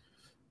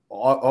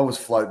was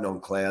floating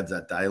on clouds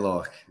that day.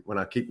 Like, when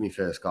I kicked my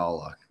first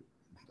goal,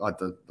 like,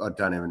 I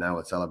don't even know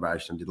what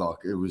celebration I did. Like,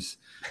 it was,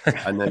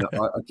 and then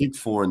I kicked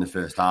 4 in the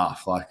first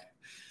half. Like,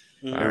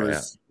 it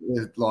was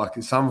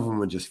like some of them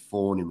were just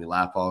falling in my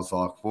lap. I was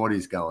like, what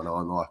is going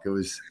on? Like, it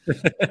was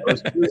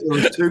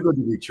too good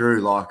to be true.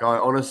 Like, I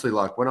honestly,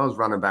 like, when I was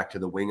running back to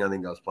the wing, I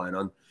think I was playing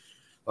on,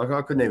 like,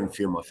 I couldn't even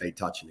feel my feet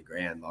touching the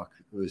ground. Like,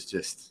 it was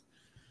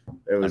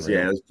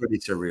pretty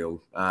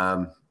surreal.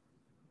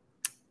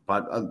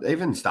 But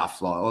even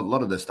stuff like a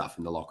lot of the stuff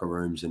in the locker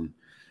rooms and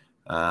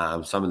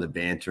some of the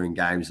banter in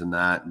games and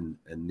that, and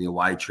the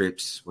away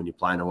trips when you're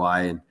playing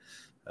away and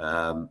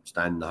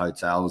staying in the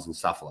hotels and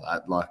stuff like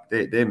that. Like,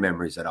 they're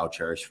memories that I'll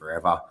cherish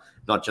forever,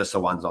 not just the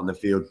ones on the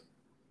field.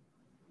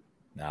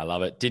 No, I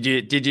love it. Did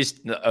you?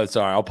 Oh,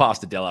 sorry, I'll pass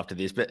to Dell after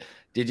this. But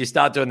did you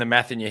start doing the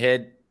math in your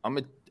head? I'm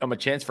a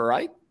chance for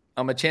 8.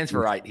 I'm a chance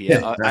for 8 here.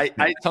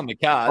 8's on the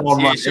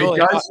cards. Surely.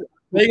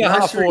 Being a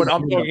half forward,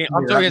 I'm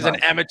talking as an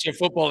amateur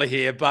footballer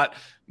here, but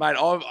mate,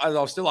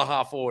 I'm still a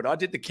half forward. I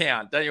did the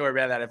count. Don't you worry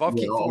about that. If I've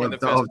kicked 4 in the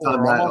first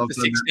quarter, I'm on for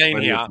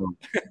 16 here.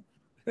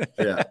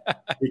 Yeah,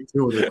 kick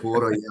 2 in the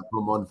quarter. Yeah,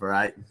 I'm on for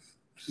 8.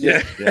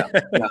 Yeah.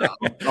 No,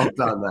 I've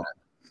done that.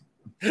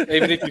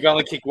 Even if you've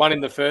only kicked 1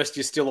 in the first,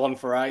 you're still on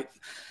for 8.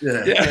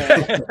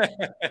 Yeah.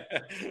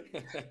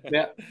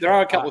 Now, there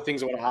are a couple of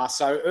things I want to ask.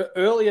 So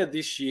earlier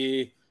this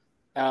year,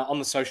 on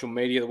the social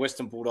media, the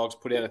Western Bulldogs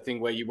put out a thing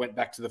where you went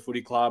back to the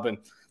footy club and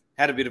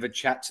had a bit of a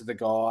chat to the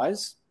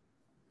guys.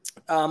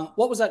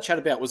 What was that chat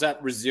about? Was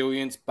that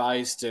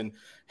resilience-based and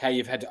how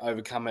you've had to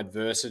overcome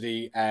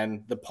adversity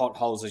and the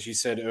potholes, as you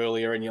said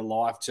earlier, in your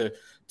life to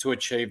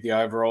achieve the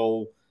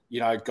overall,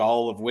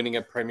 goal of winning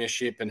a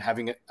premiership and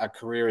having a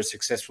career as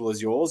successful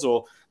as yours?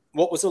 Or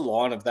what was the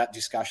line of that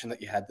discussion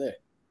that you had there?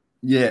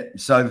 Yeah,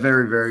 so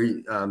very,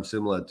 very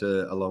similar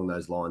to along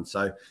those lines.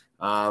 So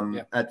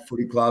at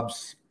footy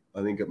clubs,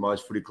 I think at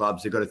most footy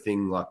clubs, they've got a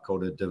thing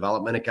called a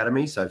development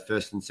academy. So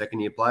first and second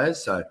year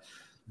players. So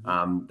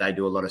They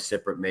do a lot of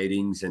separate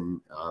meetings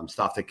and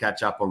stuff to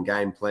catch up on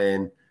game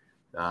plan,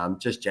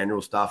 just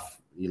general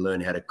stuff. You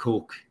learn how to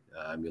cook,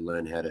 you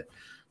learn how to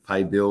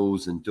pay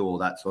bills and do all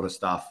that sort of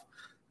stuff.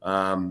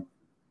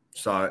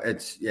 So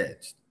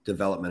it's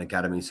development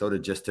academy, sort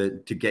of just to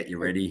get you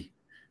ready,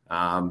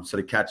 sort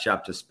of catch you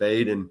up to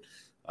speed. And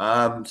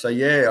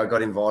I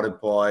got invited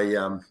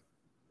by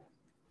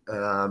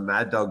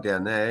Mad Dog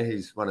down there.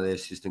 He's one of the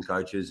assistant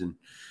coaches, and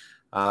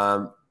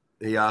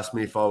he asked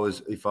me if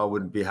I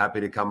would be happy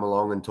to come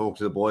along and talk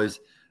to the boys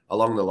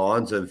along the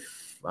lines of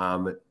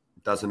it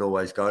doesn't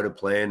always go to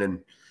plan, and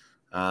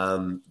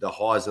the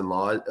highs and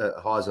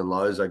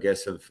lows, I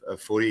guess, of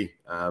footy.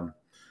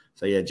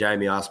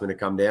 Jamie asked me to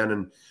come down,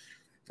 and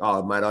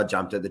I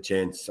jumped at the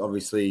chance.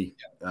 Obviously,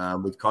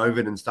 with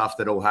COVID and stuff,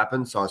 that all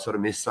happened, so I sort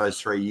of missed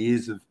those 3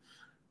 years of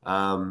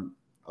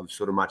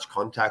sort of much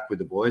contact with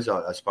the boys.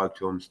 I spoke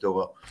to them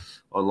still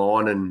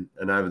online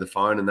and over the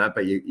phone and that,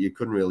 but you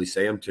couldn't really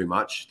see them too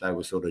much. They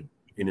were sort of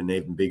in an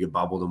even bigger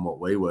bubble than what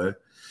we were.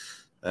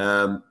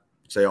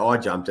 So I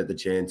jumped at the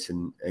chance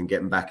and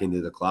getting back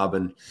into the club,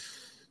 and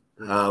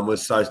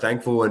was so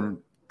thankful. And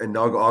I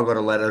got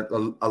a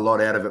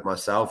lot out of it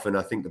myself, and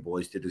I think the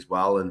boys did as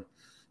well. And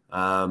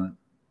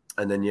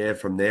then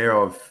from there,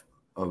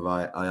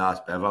 I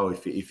asked Bevo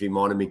if he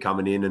minded me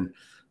coming in and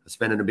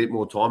spending a bit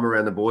more time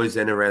around the boys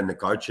and around the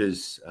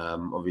coaches.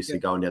 Obviously,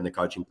 going down the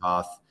coaching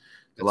path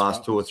the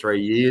last 2 or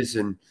 3 years,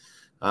 and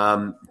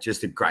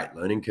just a great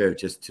learning curve,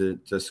 just to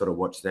sort of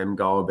watch them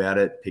go about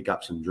it, pick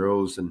up some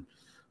drills, and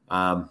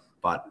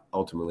but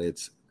ultimately,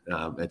 it's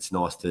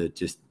nice to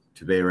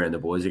be around the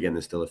boys again.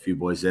 There's still a few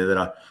boys there that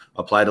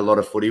I played a lot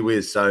of footy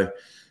with, so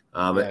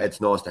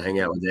it's nice to hang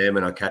out with them,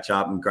 and I catch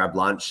up and grab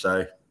lunch.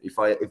 So if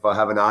I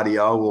have an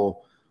RDO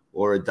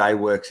or a day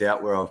works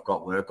out where I've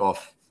got work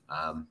off,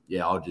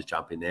 I'll just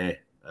jump in there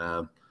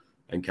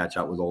and catch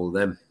up with all of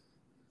them.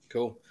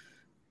 Cool.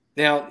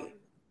 Now,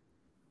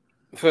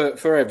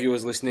 for our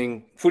viewers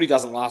listening, footy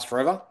doesn't last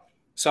forever.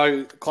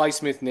 So, Clay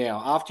Smith,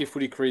 now, after your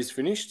footy career is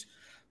finished,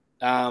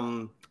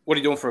 what are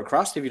you doing for a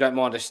crust, if you don't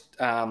mind us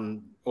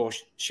or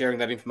sharing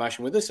that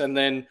information with us? And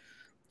then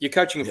you're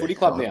coaching a footy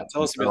club now.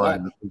 Tell us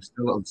about that.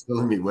 I'm still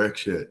in my work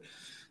shirt.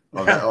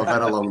 I've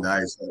had a long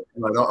day. So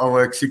I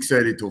work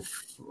 6:30 till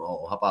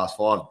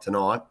 5:30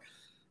 tonight.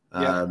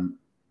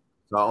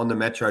 So on the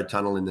metro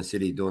tunnel in the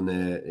city, doing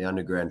the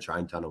underground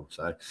train tunnel.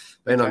 So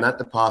been on that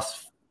the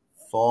past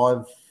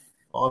five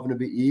and a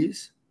bit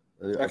years.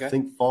 I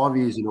think 5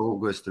 years in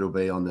August it'll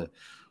be on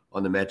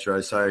the metro.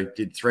 So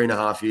did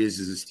 3.5 years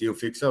as a steel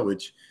fixer,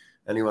 which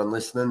anyone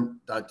listening,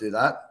 don't do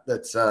that.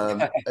 That's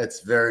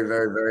it's very,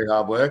 very, very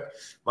hard work.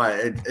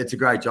 Mate, it's a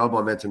great job.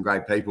 I met some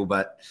great people,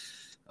 but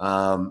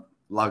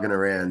lugging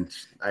around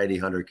 80,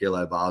 100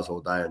 kilo bars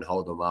all day and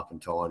holding them up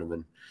and tying them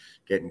and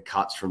getting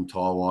cuts from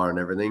tie wire and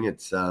everything.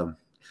 It's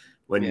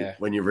when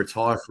you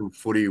retire from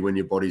footy when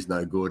your body's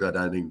no good, I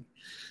don't think.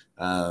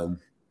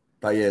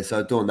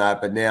 So doing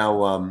that. But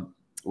now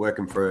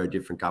working for a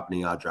different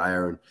company,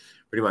 Ardrea, and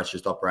pretty much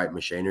just operate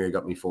machinery. I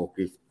got my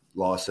forklift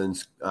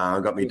license. I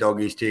got my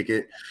doggies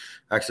ticket.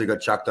 Actually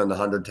got chucked on the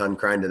 100-ton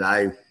crane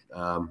today.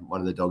 One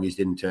of the doggies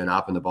didn't turn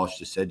up, and the boss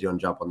just said, "Do you want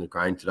to jump on the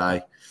crane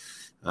today?"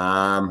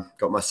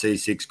 Got my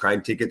C6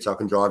 crane ticket, so I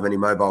can drive any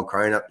mobile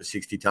crane up to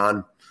 60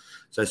 ton.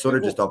 So sort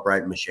of just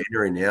operate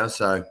machinery now.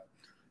 So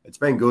it's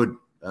been good.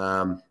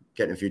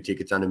 Getting a few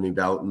tickets under my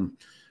belt, and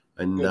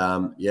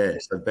so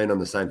I've been on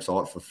the same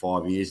site for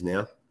 5 years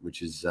now,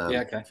 which is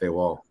a fair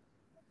while.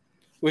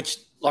 Which,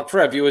 like,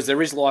 for our viewers,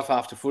 there is life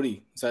after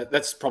footy. So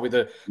that's probably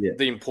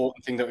the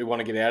important thing that we want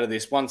to get out of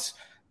this. Once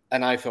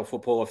an AFL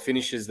footballer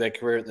finishes their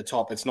career at the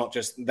top, it's not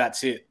just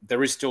that's it.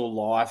 There is still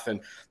life and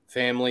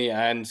family,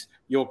 and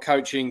you're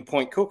coaching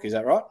Point Cook. Is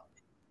that right?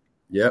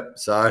 Yep.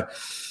 So,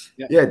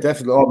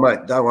 definitely. Oh,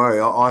 mate, don't worry.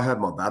 I had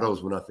my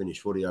battles when I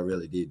finished footy. I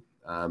really did.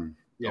 I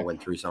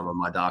went through some of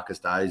my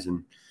darkest days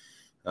and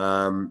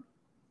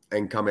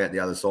come out the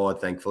other side,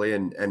 thankfully.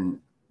 And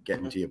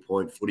getting to your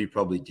point, footy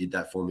probably did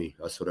that for me.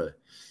 I sort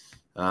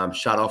of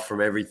shut off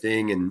from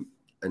everything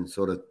and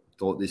sort of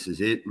thought this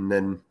is it. And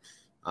then,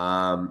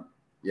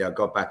 I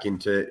got back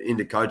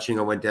into coaching.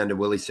 I went down to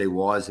Willie C.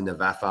 Wise in the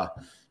VAFA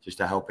just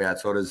to help out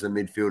sort of as a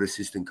midfield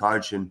assistant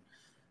coach, and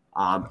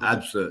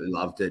absolutely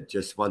loved it.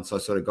 Just once I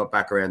sort of got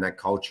back around that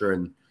culture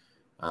and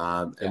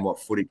what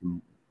footy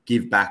can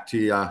give back to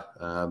you,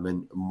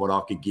 and what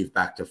I could give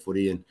back to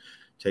footy, and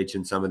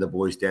teaching some of the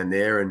boys down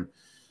there, and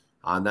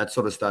that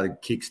sort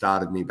of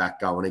kick-started me back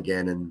going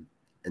again,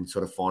 and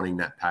sort of finding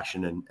that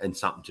passion and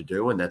something to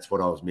do, and that's what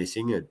I was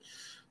missing. And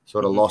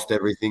sort of lost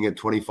everything at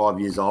 25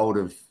 years old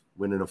of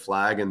winning a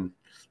flag and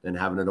then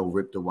having it all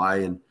ripped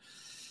away, and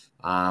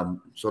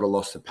sort of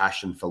lost the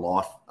passion for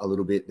life a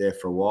little bit there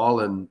for a while,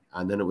 and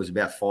then it was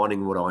about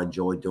finding what I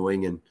enjoy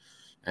doing,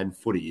 and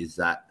footy is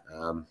that,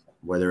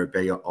 whether it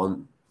be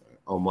on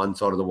one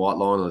side of the white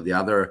line or the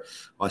other,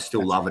 I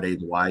still love it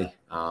either way.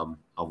 I've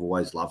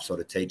always loved sort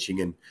of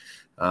teaching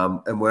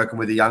and working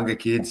with the younger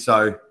kids.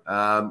 So,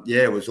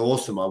 it was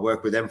awesome. I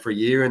worked with them for a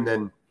year, and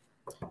then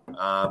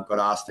got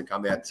asked to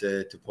come out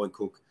to Point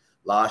Cook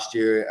last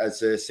year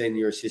as a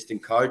senior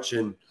assistant coach,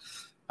 and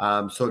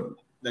so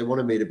they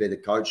wanted me to be the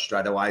coach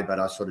straight away, but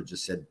I sort of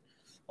just said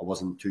I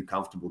wasn't too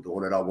comfortable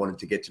doing it. I wanted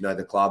to get to know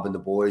the club and the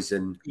boys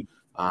and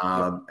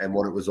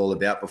what it was all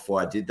about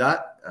before I did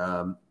that.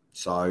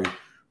 So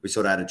we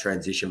sort of had a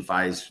transition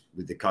phase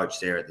with the coach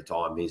there at the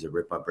time. He's a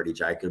ripper, Brady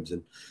Jacobs.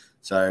 And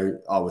so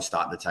I was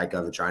starting to take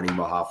over training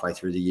by halfway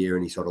through the year,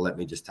 and he sort of let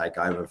me just take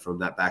over from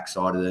that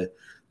backside of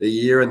the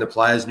year, and the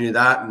players knew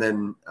that. And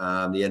then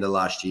the end of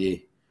last year,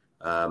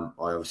 I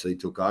obviously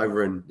took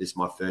over, and this is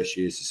my first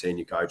year as a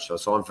senior coach. So I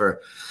signed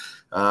for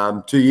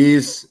 2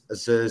 years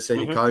as a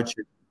senior coach.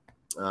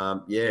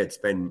 It's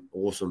been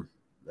awesome.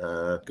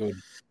 Good.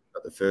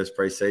 Got the first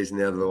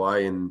pre-season out of the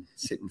way and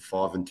sitting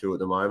 5-2 at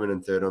the moment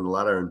and third on the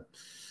ladder. And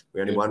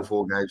we only won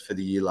 4 games for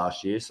the year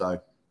last year.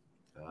 So,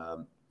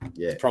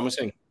 it's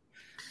promising.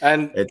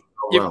 And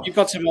you've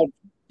got some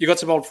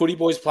old footy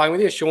boys playing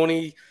with you,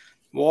 Shawnee,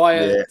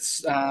 Wyatt,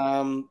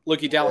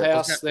 Lukey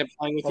Dalhouse, they're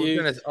playing with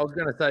you. I was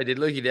going to say, did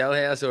Lukey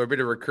Dalhouse or a bit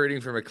of recruiting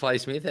from a Clay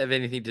Smith have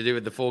anything to do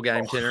with the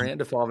 4-game turnaround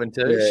to 5-2?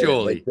 Yeah,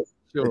 Surely.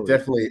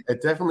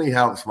 It definitely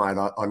helps, mate.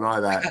 I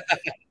know that.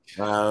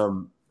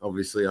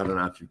 Obviously, I don't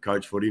know if you've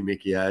coached footy,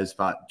 Mickey has,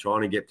 but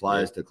trying to get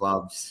players to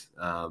clubs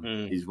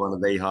is one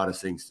of the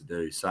hardest things to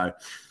do. So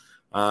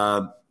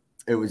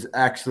it was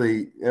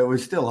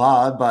still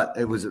hard, but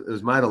it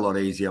was made a lot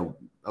easier.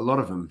 A lot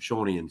of them,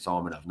 Shawnee and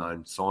Simon, I've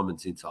known Simon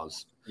since I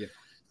was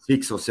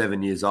 6 or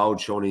 7 years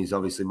old. Shawnee's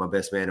obviously my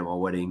best man at my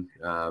wedding.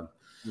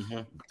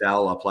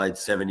 Dal, I played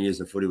 7 years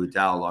of footy with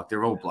Dal. Like,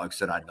 they're all blokes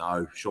that I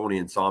know. Shawnee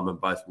and Simon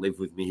both live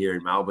with me here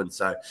in Melbourne.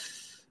 So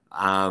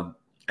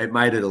it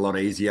made it a lot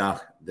easier.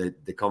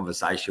 The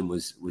conversation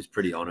was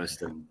pretty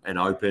honest and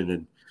open,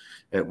 and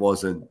it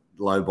wasn't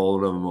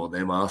lowballing them or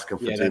them asking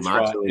for too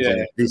much. Right.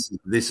 Like,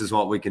 this is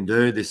what we can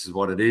do. This is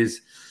what it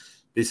is.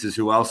 This is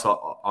who else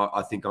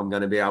I think I'm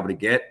going to be able to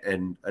get,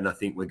 and I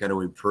think we're going to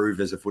improve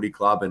as a footy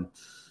club. And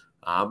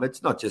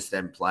it's not just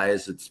them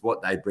players; it's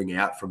what they bring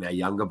out from our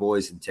younger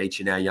boys and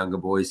teaching our younger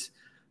boys.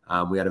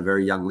 We had a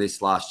very young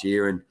list last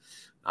year, and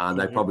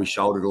they probably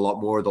shouldered a lot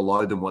more of the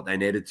load than what they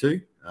needed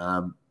to.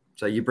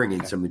 So you bring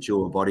in some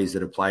mature bodies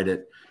that have played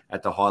it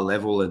at the high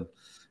level, and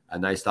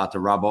they start to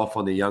rub off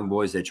on the young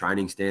boys, their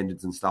training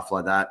standards and stuff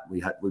like that.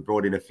 We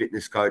brought in a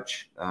fitness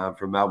coach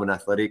from Melbourne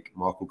Athletic,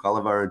 Michael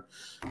Culliver,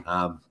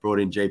 and brought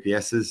in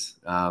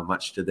GPSs,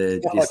 much to their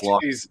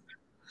dislike. Geez.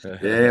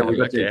 Yeah, we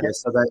got GPS.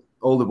 So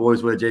all the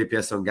boys wear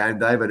GPS on game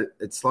day, but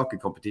it's like a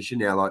competition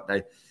now. Like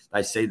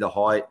they see the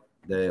high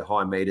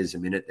meters a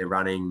minute they're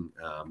running,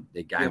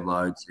 their game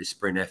loads, their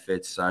sprint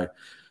efforts. So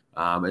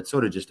it's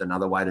sort of just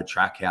another way to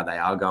track how they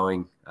are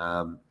going.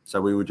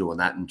 So we were doing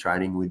that in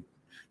training. We'd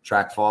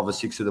track 5 or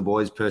 6 of the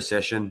boys per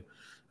session,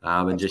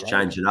 and just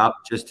change it up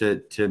just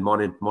to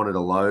monitor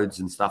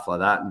loads and stuff like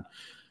that, and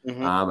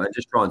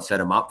just try and set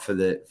them up for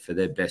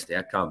their best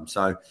outcome.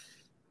 So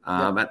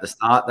at the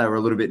start they were a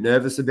little bit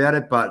nervous about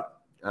it,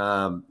 but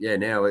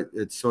now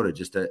it's sort of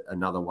just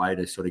another way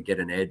to sort of get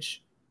an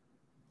edge.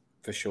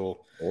 For sure.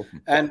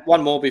 Awesome. And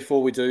one more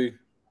before we do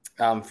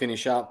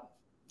finish up.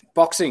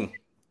 Boxing.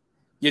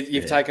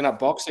 You've taken up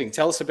boxing.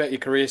 Tell us about your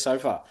career so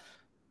far.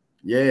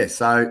 Yeah,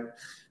 so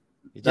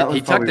he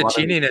tucked the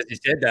chin in as he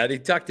said that. He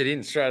tucked it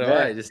in straight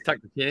away. Just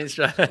tucked the chin in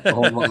straight away.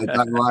 Oh, my,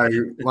 don't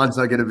worry. Once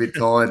I get a bit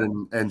tired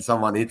and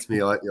someone hits me,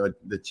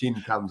 the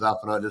chin comes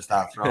up and I just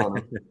start throwing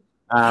them.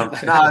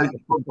 No,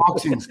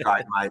 boxing's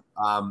great, mate.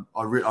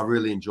 I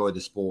really enjoy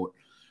the sport.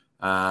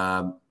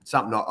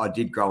 Something I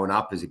did growing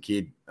up as a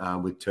kid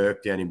with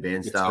Turk down in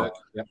Bairnsdale,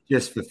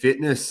 just for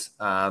fitness,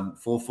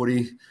 for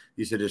footy.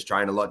 Used to just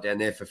train a lot down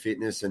there for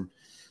fitness, and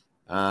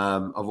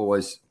I've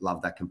always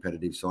loved that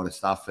competitive sort of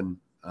stuff. And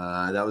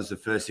that was the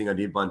first thing I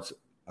did once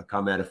I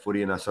come out of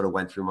footy, and I sort of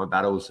went through my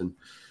battles, and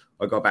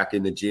I got back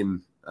in the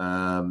gym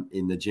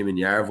in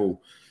Yarraville,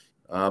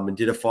 and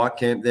did a fight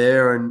camp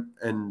there,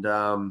 and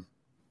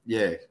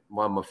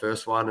won my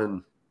first one,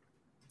 and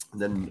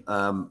then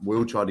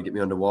Will tried to get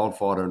me onto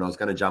Wildfighter, and I was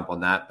going to jump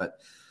on that, but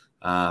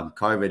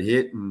COVID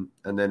hit,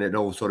 and then it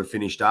all sort of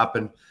finished up,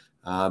 and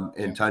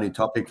Tony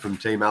Topic from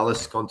Team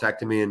Alice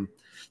contacted me, and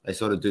they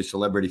sort of do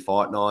celebrity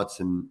fight nights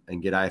and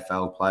get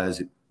AFL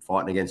players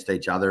fighting against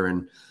each other,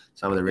 and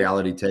some of the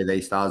reality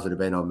TV stars that have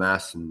been on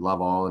Mass and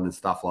Love Island and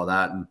stuff like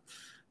that, and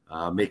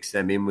mix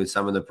them in with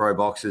some of the pro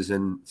boxers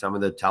and some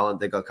of the talent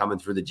they got coming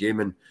through the gym,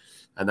 and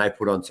they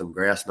put on some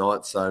grouse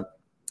nights. So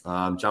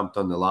jumped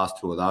on the last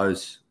 2 of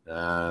those.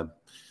 Won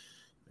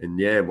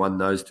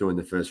those 2 in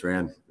the first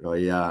round.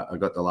 I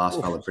got the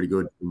last fella pretty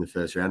good in the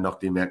first round,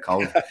 knocked him out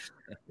cold.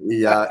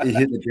 He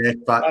hit the deck,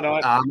 but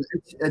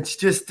it's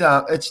just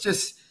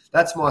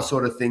that's my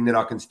sort of thing that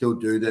I can still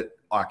do, that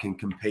I can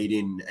compete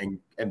in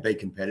and be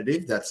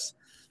competitive. That's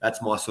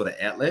my sort of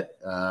outlet.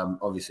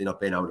 Obviously, not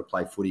being able to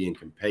play footy and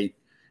compete.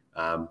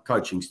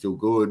 Coaching's still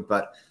good,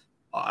 but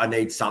I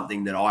need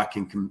something that I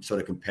can sort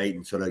of compete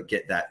and sort of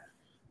get that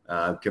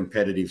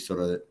competitive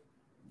sort of,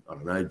 I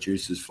don't know,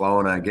 juices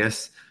flowing, I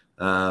guess.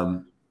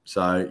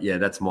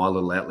 That's my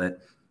little outlet.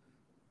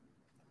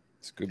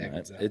 It's good,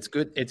 mate. It's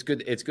good.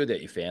 It's good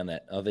that you found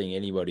that. I think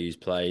anybody who's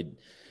played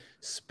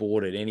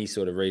sport at any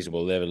sort of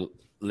reasonable level,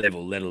 let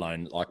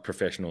alone like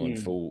professional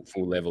and full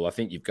level, I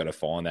think you've got to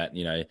find that.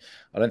 You know,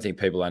 I don't think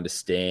people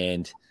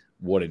understand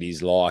what it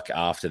is like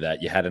after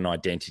that. You had an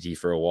identity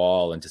for a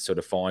while, and to sort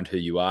of find who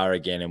you are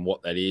again and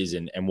what that is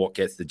and what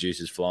gets the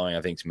juices flowing,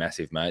 I think is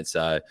massive, mate.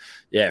 So,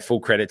 yeah, full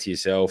credit to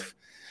yourself.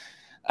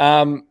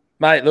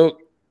 Mate, look,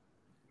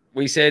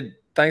 we said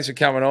thanks for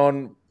coming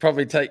on.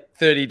 Probably take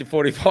 30 to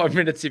 45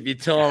 minutes of your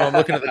time. I'm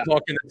looking at the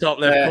clock in the top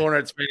left corner.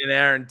 It's been an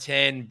hour and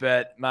 10.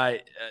 But,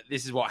 mate,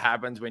 this is what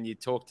happens when you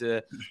talk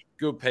to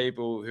good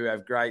people who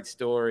have great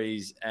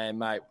stories. And,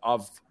 mate,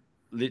 I've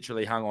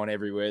literally hung on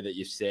every word that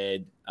you've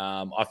said.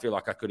 I feel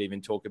like I could even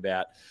talk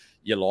about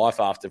your life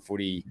after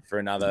footy for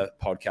another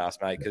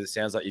podcast, mate, because it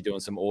sounds like you're doing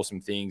some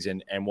awesome things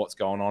and what's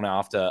going on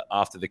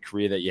after the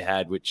career that you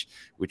had, which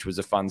was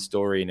a fun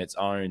story in its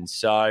own.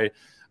 So,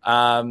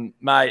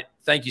 mate,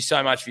 thank you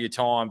so much for your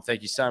time.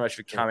 Thank you so much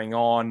for coming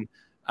on.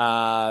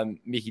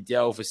 Mickey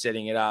Dell for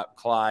setting it up.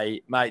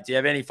 Clay, mate, do you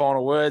have any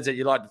final words that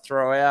you'd like to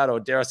throw out, or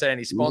dare I say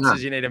any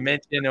sponsors you need to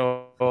mention,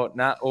 or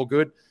nah, all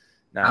good?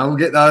 No, I'll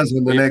get those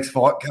when the next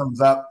fight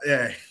comes up.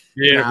 Yeah.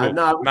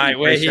 Beautiful. Mate,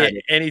 we're here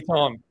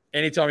anytime.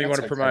 Anytime you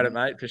want to promote it,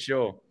 mate, for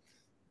sure.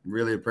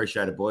 Really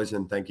appreciate it, boys,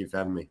 and thank you for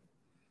having me.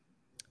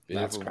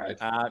 Beautiful. That's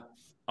great.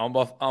 On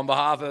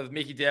behalf of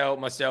Mickey Dell,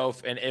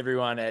 myself, and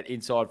everyone at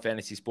Inside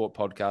Fantasy Sport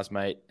Podcast,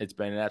 mate, it's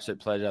been an absolute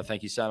pleasure.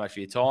 Thank you so much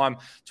for your time.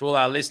 To all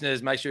our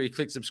listeners, make sure you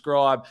click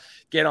subscribe,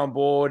 get on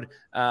board.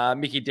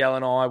 Mickey Dell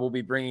and I will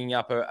be bringing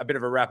up a bit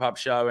of a wrap-up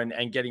show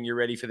and getting you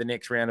ready for the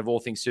next round of All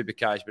Things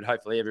Supercoach. But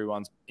hopefully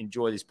everyone's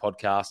enjoyed this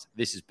podcast.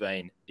 This has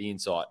been the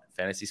Inside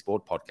Fantasy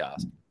Sport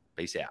Podcast.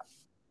 Peace out.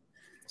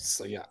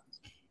 See ya.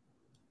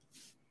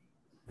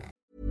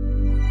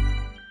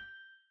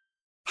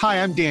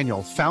 Hi, I'm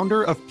Daniel,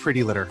 founder of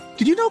Pretty Litter.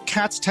 Did you know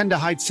cats tend to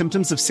hide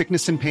symptoms of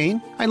sickness and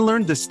pain? I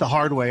learned this the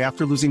hard way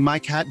after losing my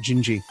cat,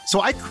 Gingy. So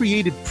I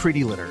created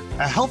Pretty Litter,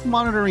 a health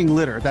monitoring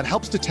litter that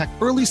helps detect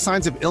early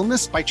signs of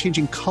illness by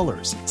changing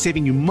colors,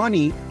 saving you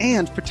money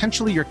and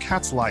potentially your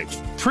cat's life.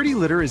 Pretty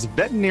Litter is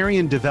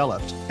veterinarian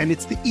developed, and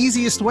it's the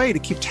easiest way to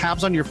keep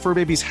tabs on your fur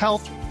baby's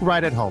health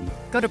right at home.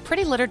 Go to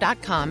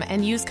prettylitter.com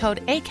and use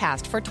code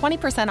ACAST for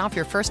 20% off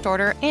your first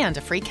order and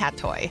a free cat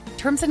toy.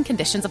 Terms and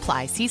conditions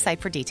apply. See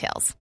site for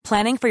details.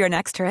 Planning for your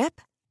next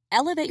trip?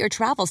 Elevate your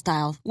travel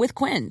style with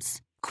Quince.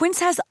 Quince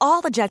has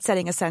all the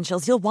jet-setting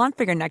essentials you'll want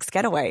for your next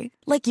getaway,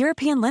 like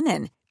European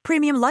linen,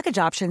 premium luggage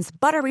options,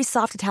 buttery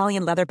soft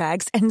Italian leather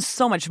bags, and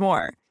so much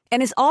more.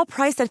 And is all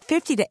priced at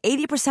 50 to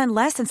 80%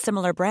 less than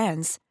similar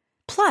brands.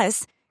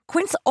 Plus,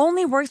 Quince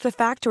only works with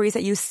factories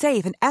that use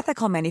safe and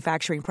ethical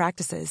manufacturing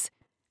practices.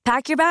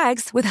 Pack your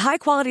bags with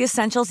high-quality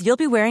essentials you'll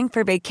be wearing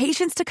for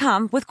vacations to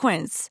come with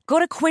Quince. Go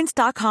to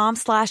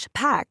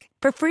quince.com/pack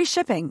for free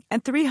shipping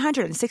and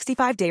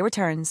 365-day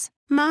returns.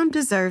 Mom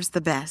deserves the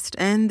best,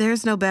 and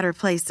there's no better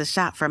place to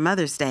shop for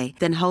Mother's Day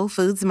than Whole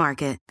Foods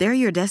Market. They're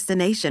your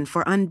destination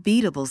for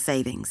unbeatable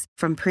savings,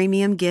 from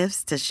premium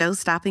gifts to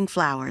show-stopping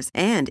flowers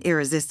and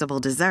irresistible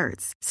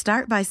desserts.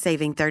 Start by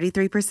saving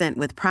 33%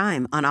 with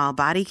Prime on all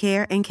body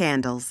care and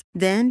candles.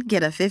 Then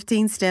get a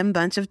 15-stem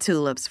bunch of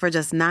tulips for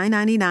just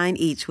 $9.99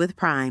 each with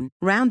Prime.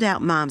 Round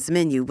out Mom's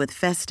menu with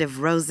festive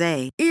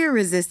rosé,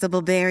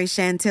 irresistible berry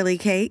chantilly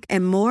cake,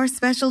 and more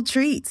special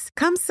treats.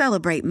 Come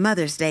celebrate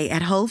Mother's Day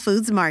at Whole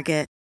Foods Market.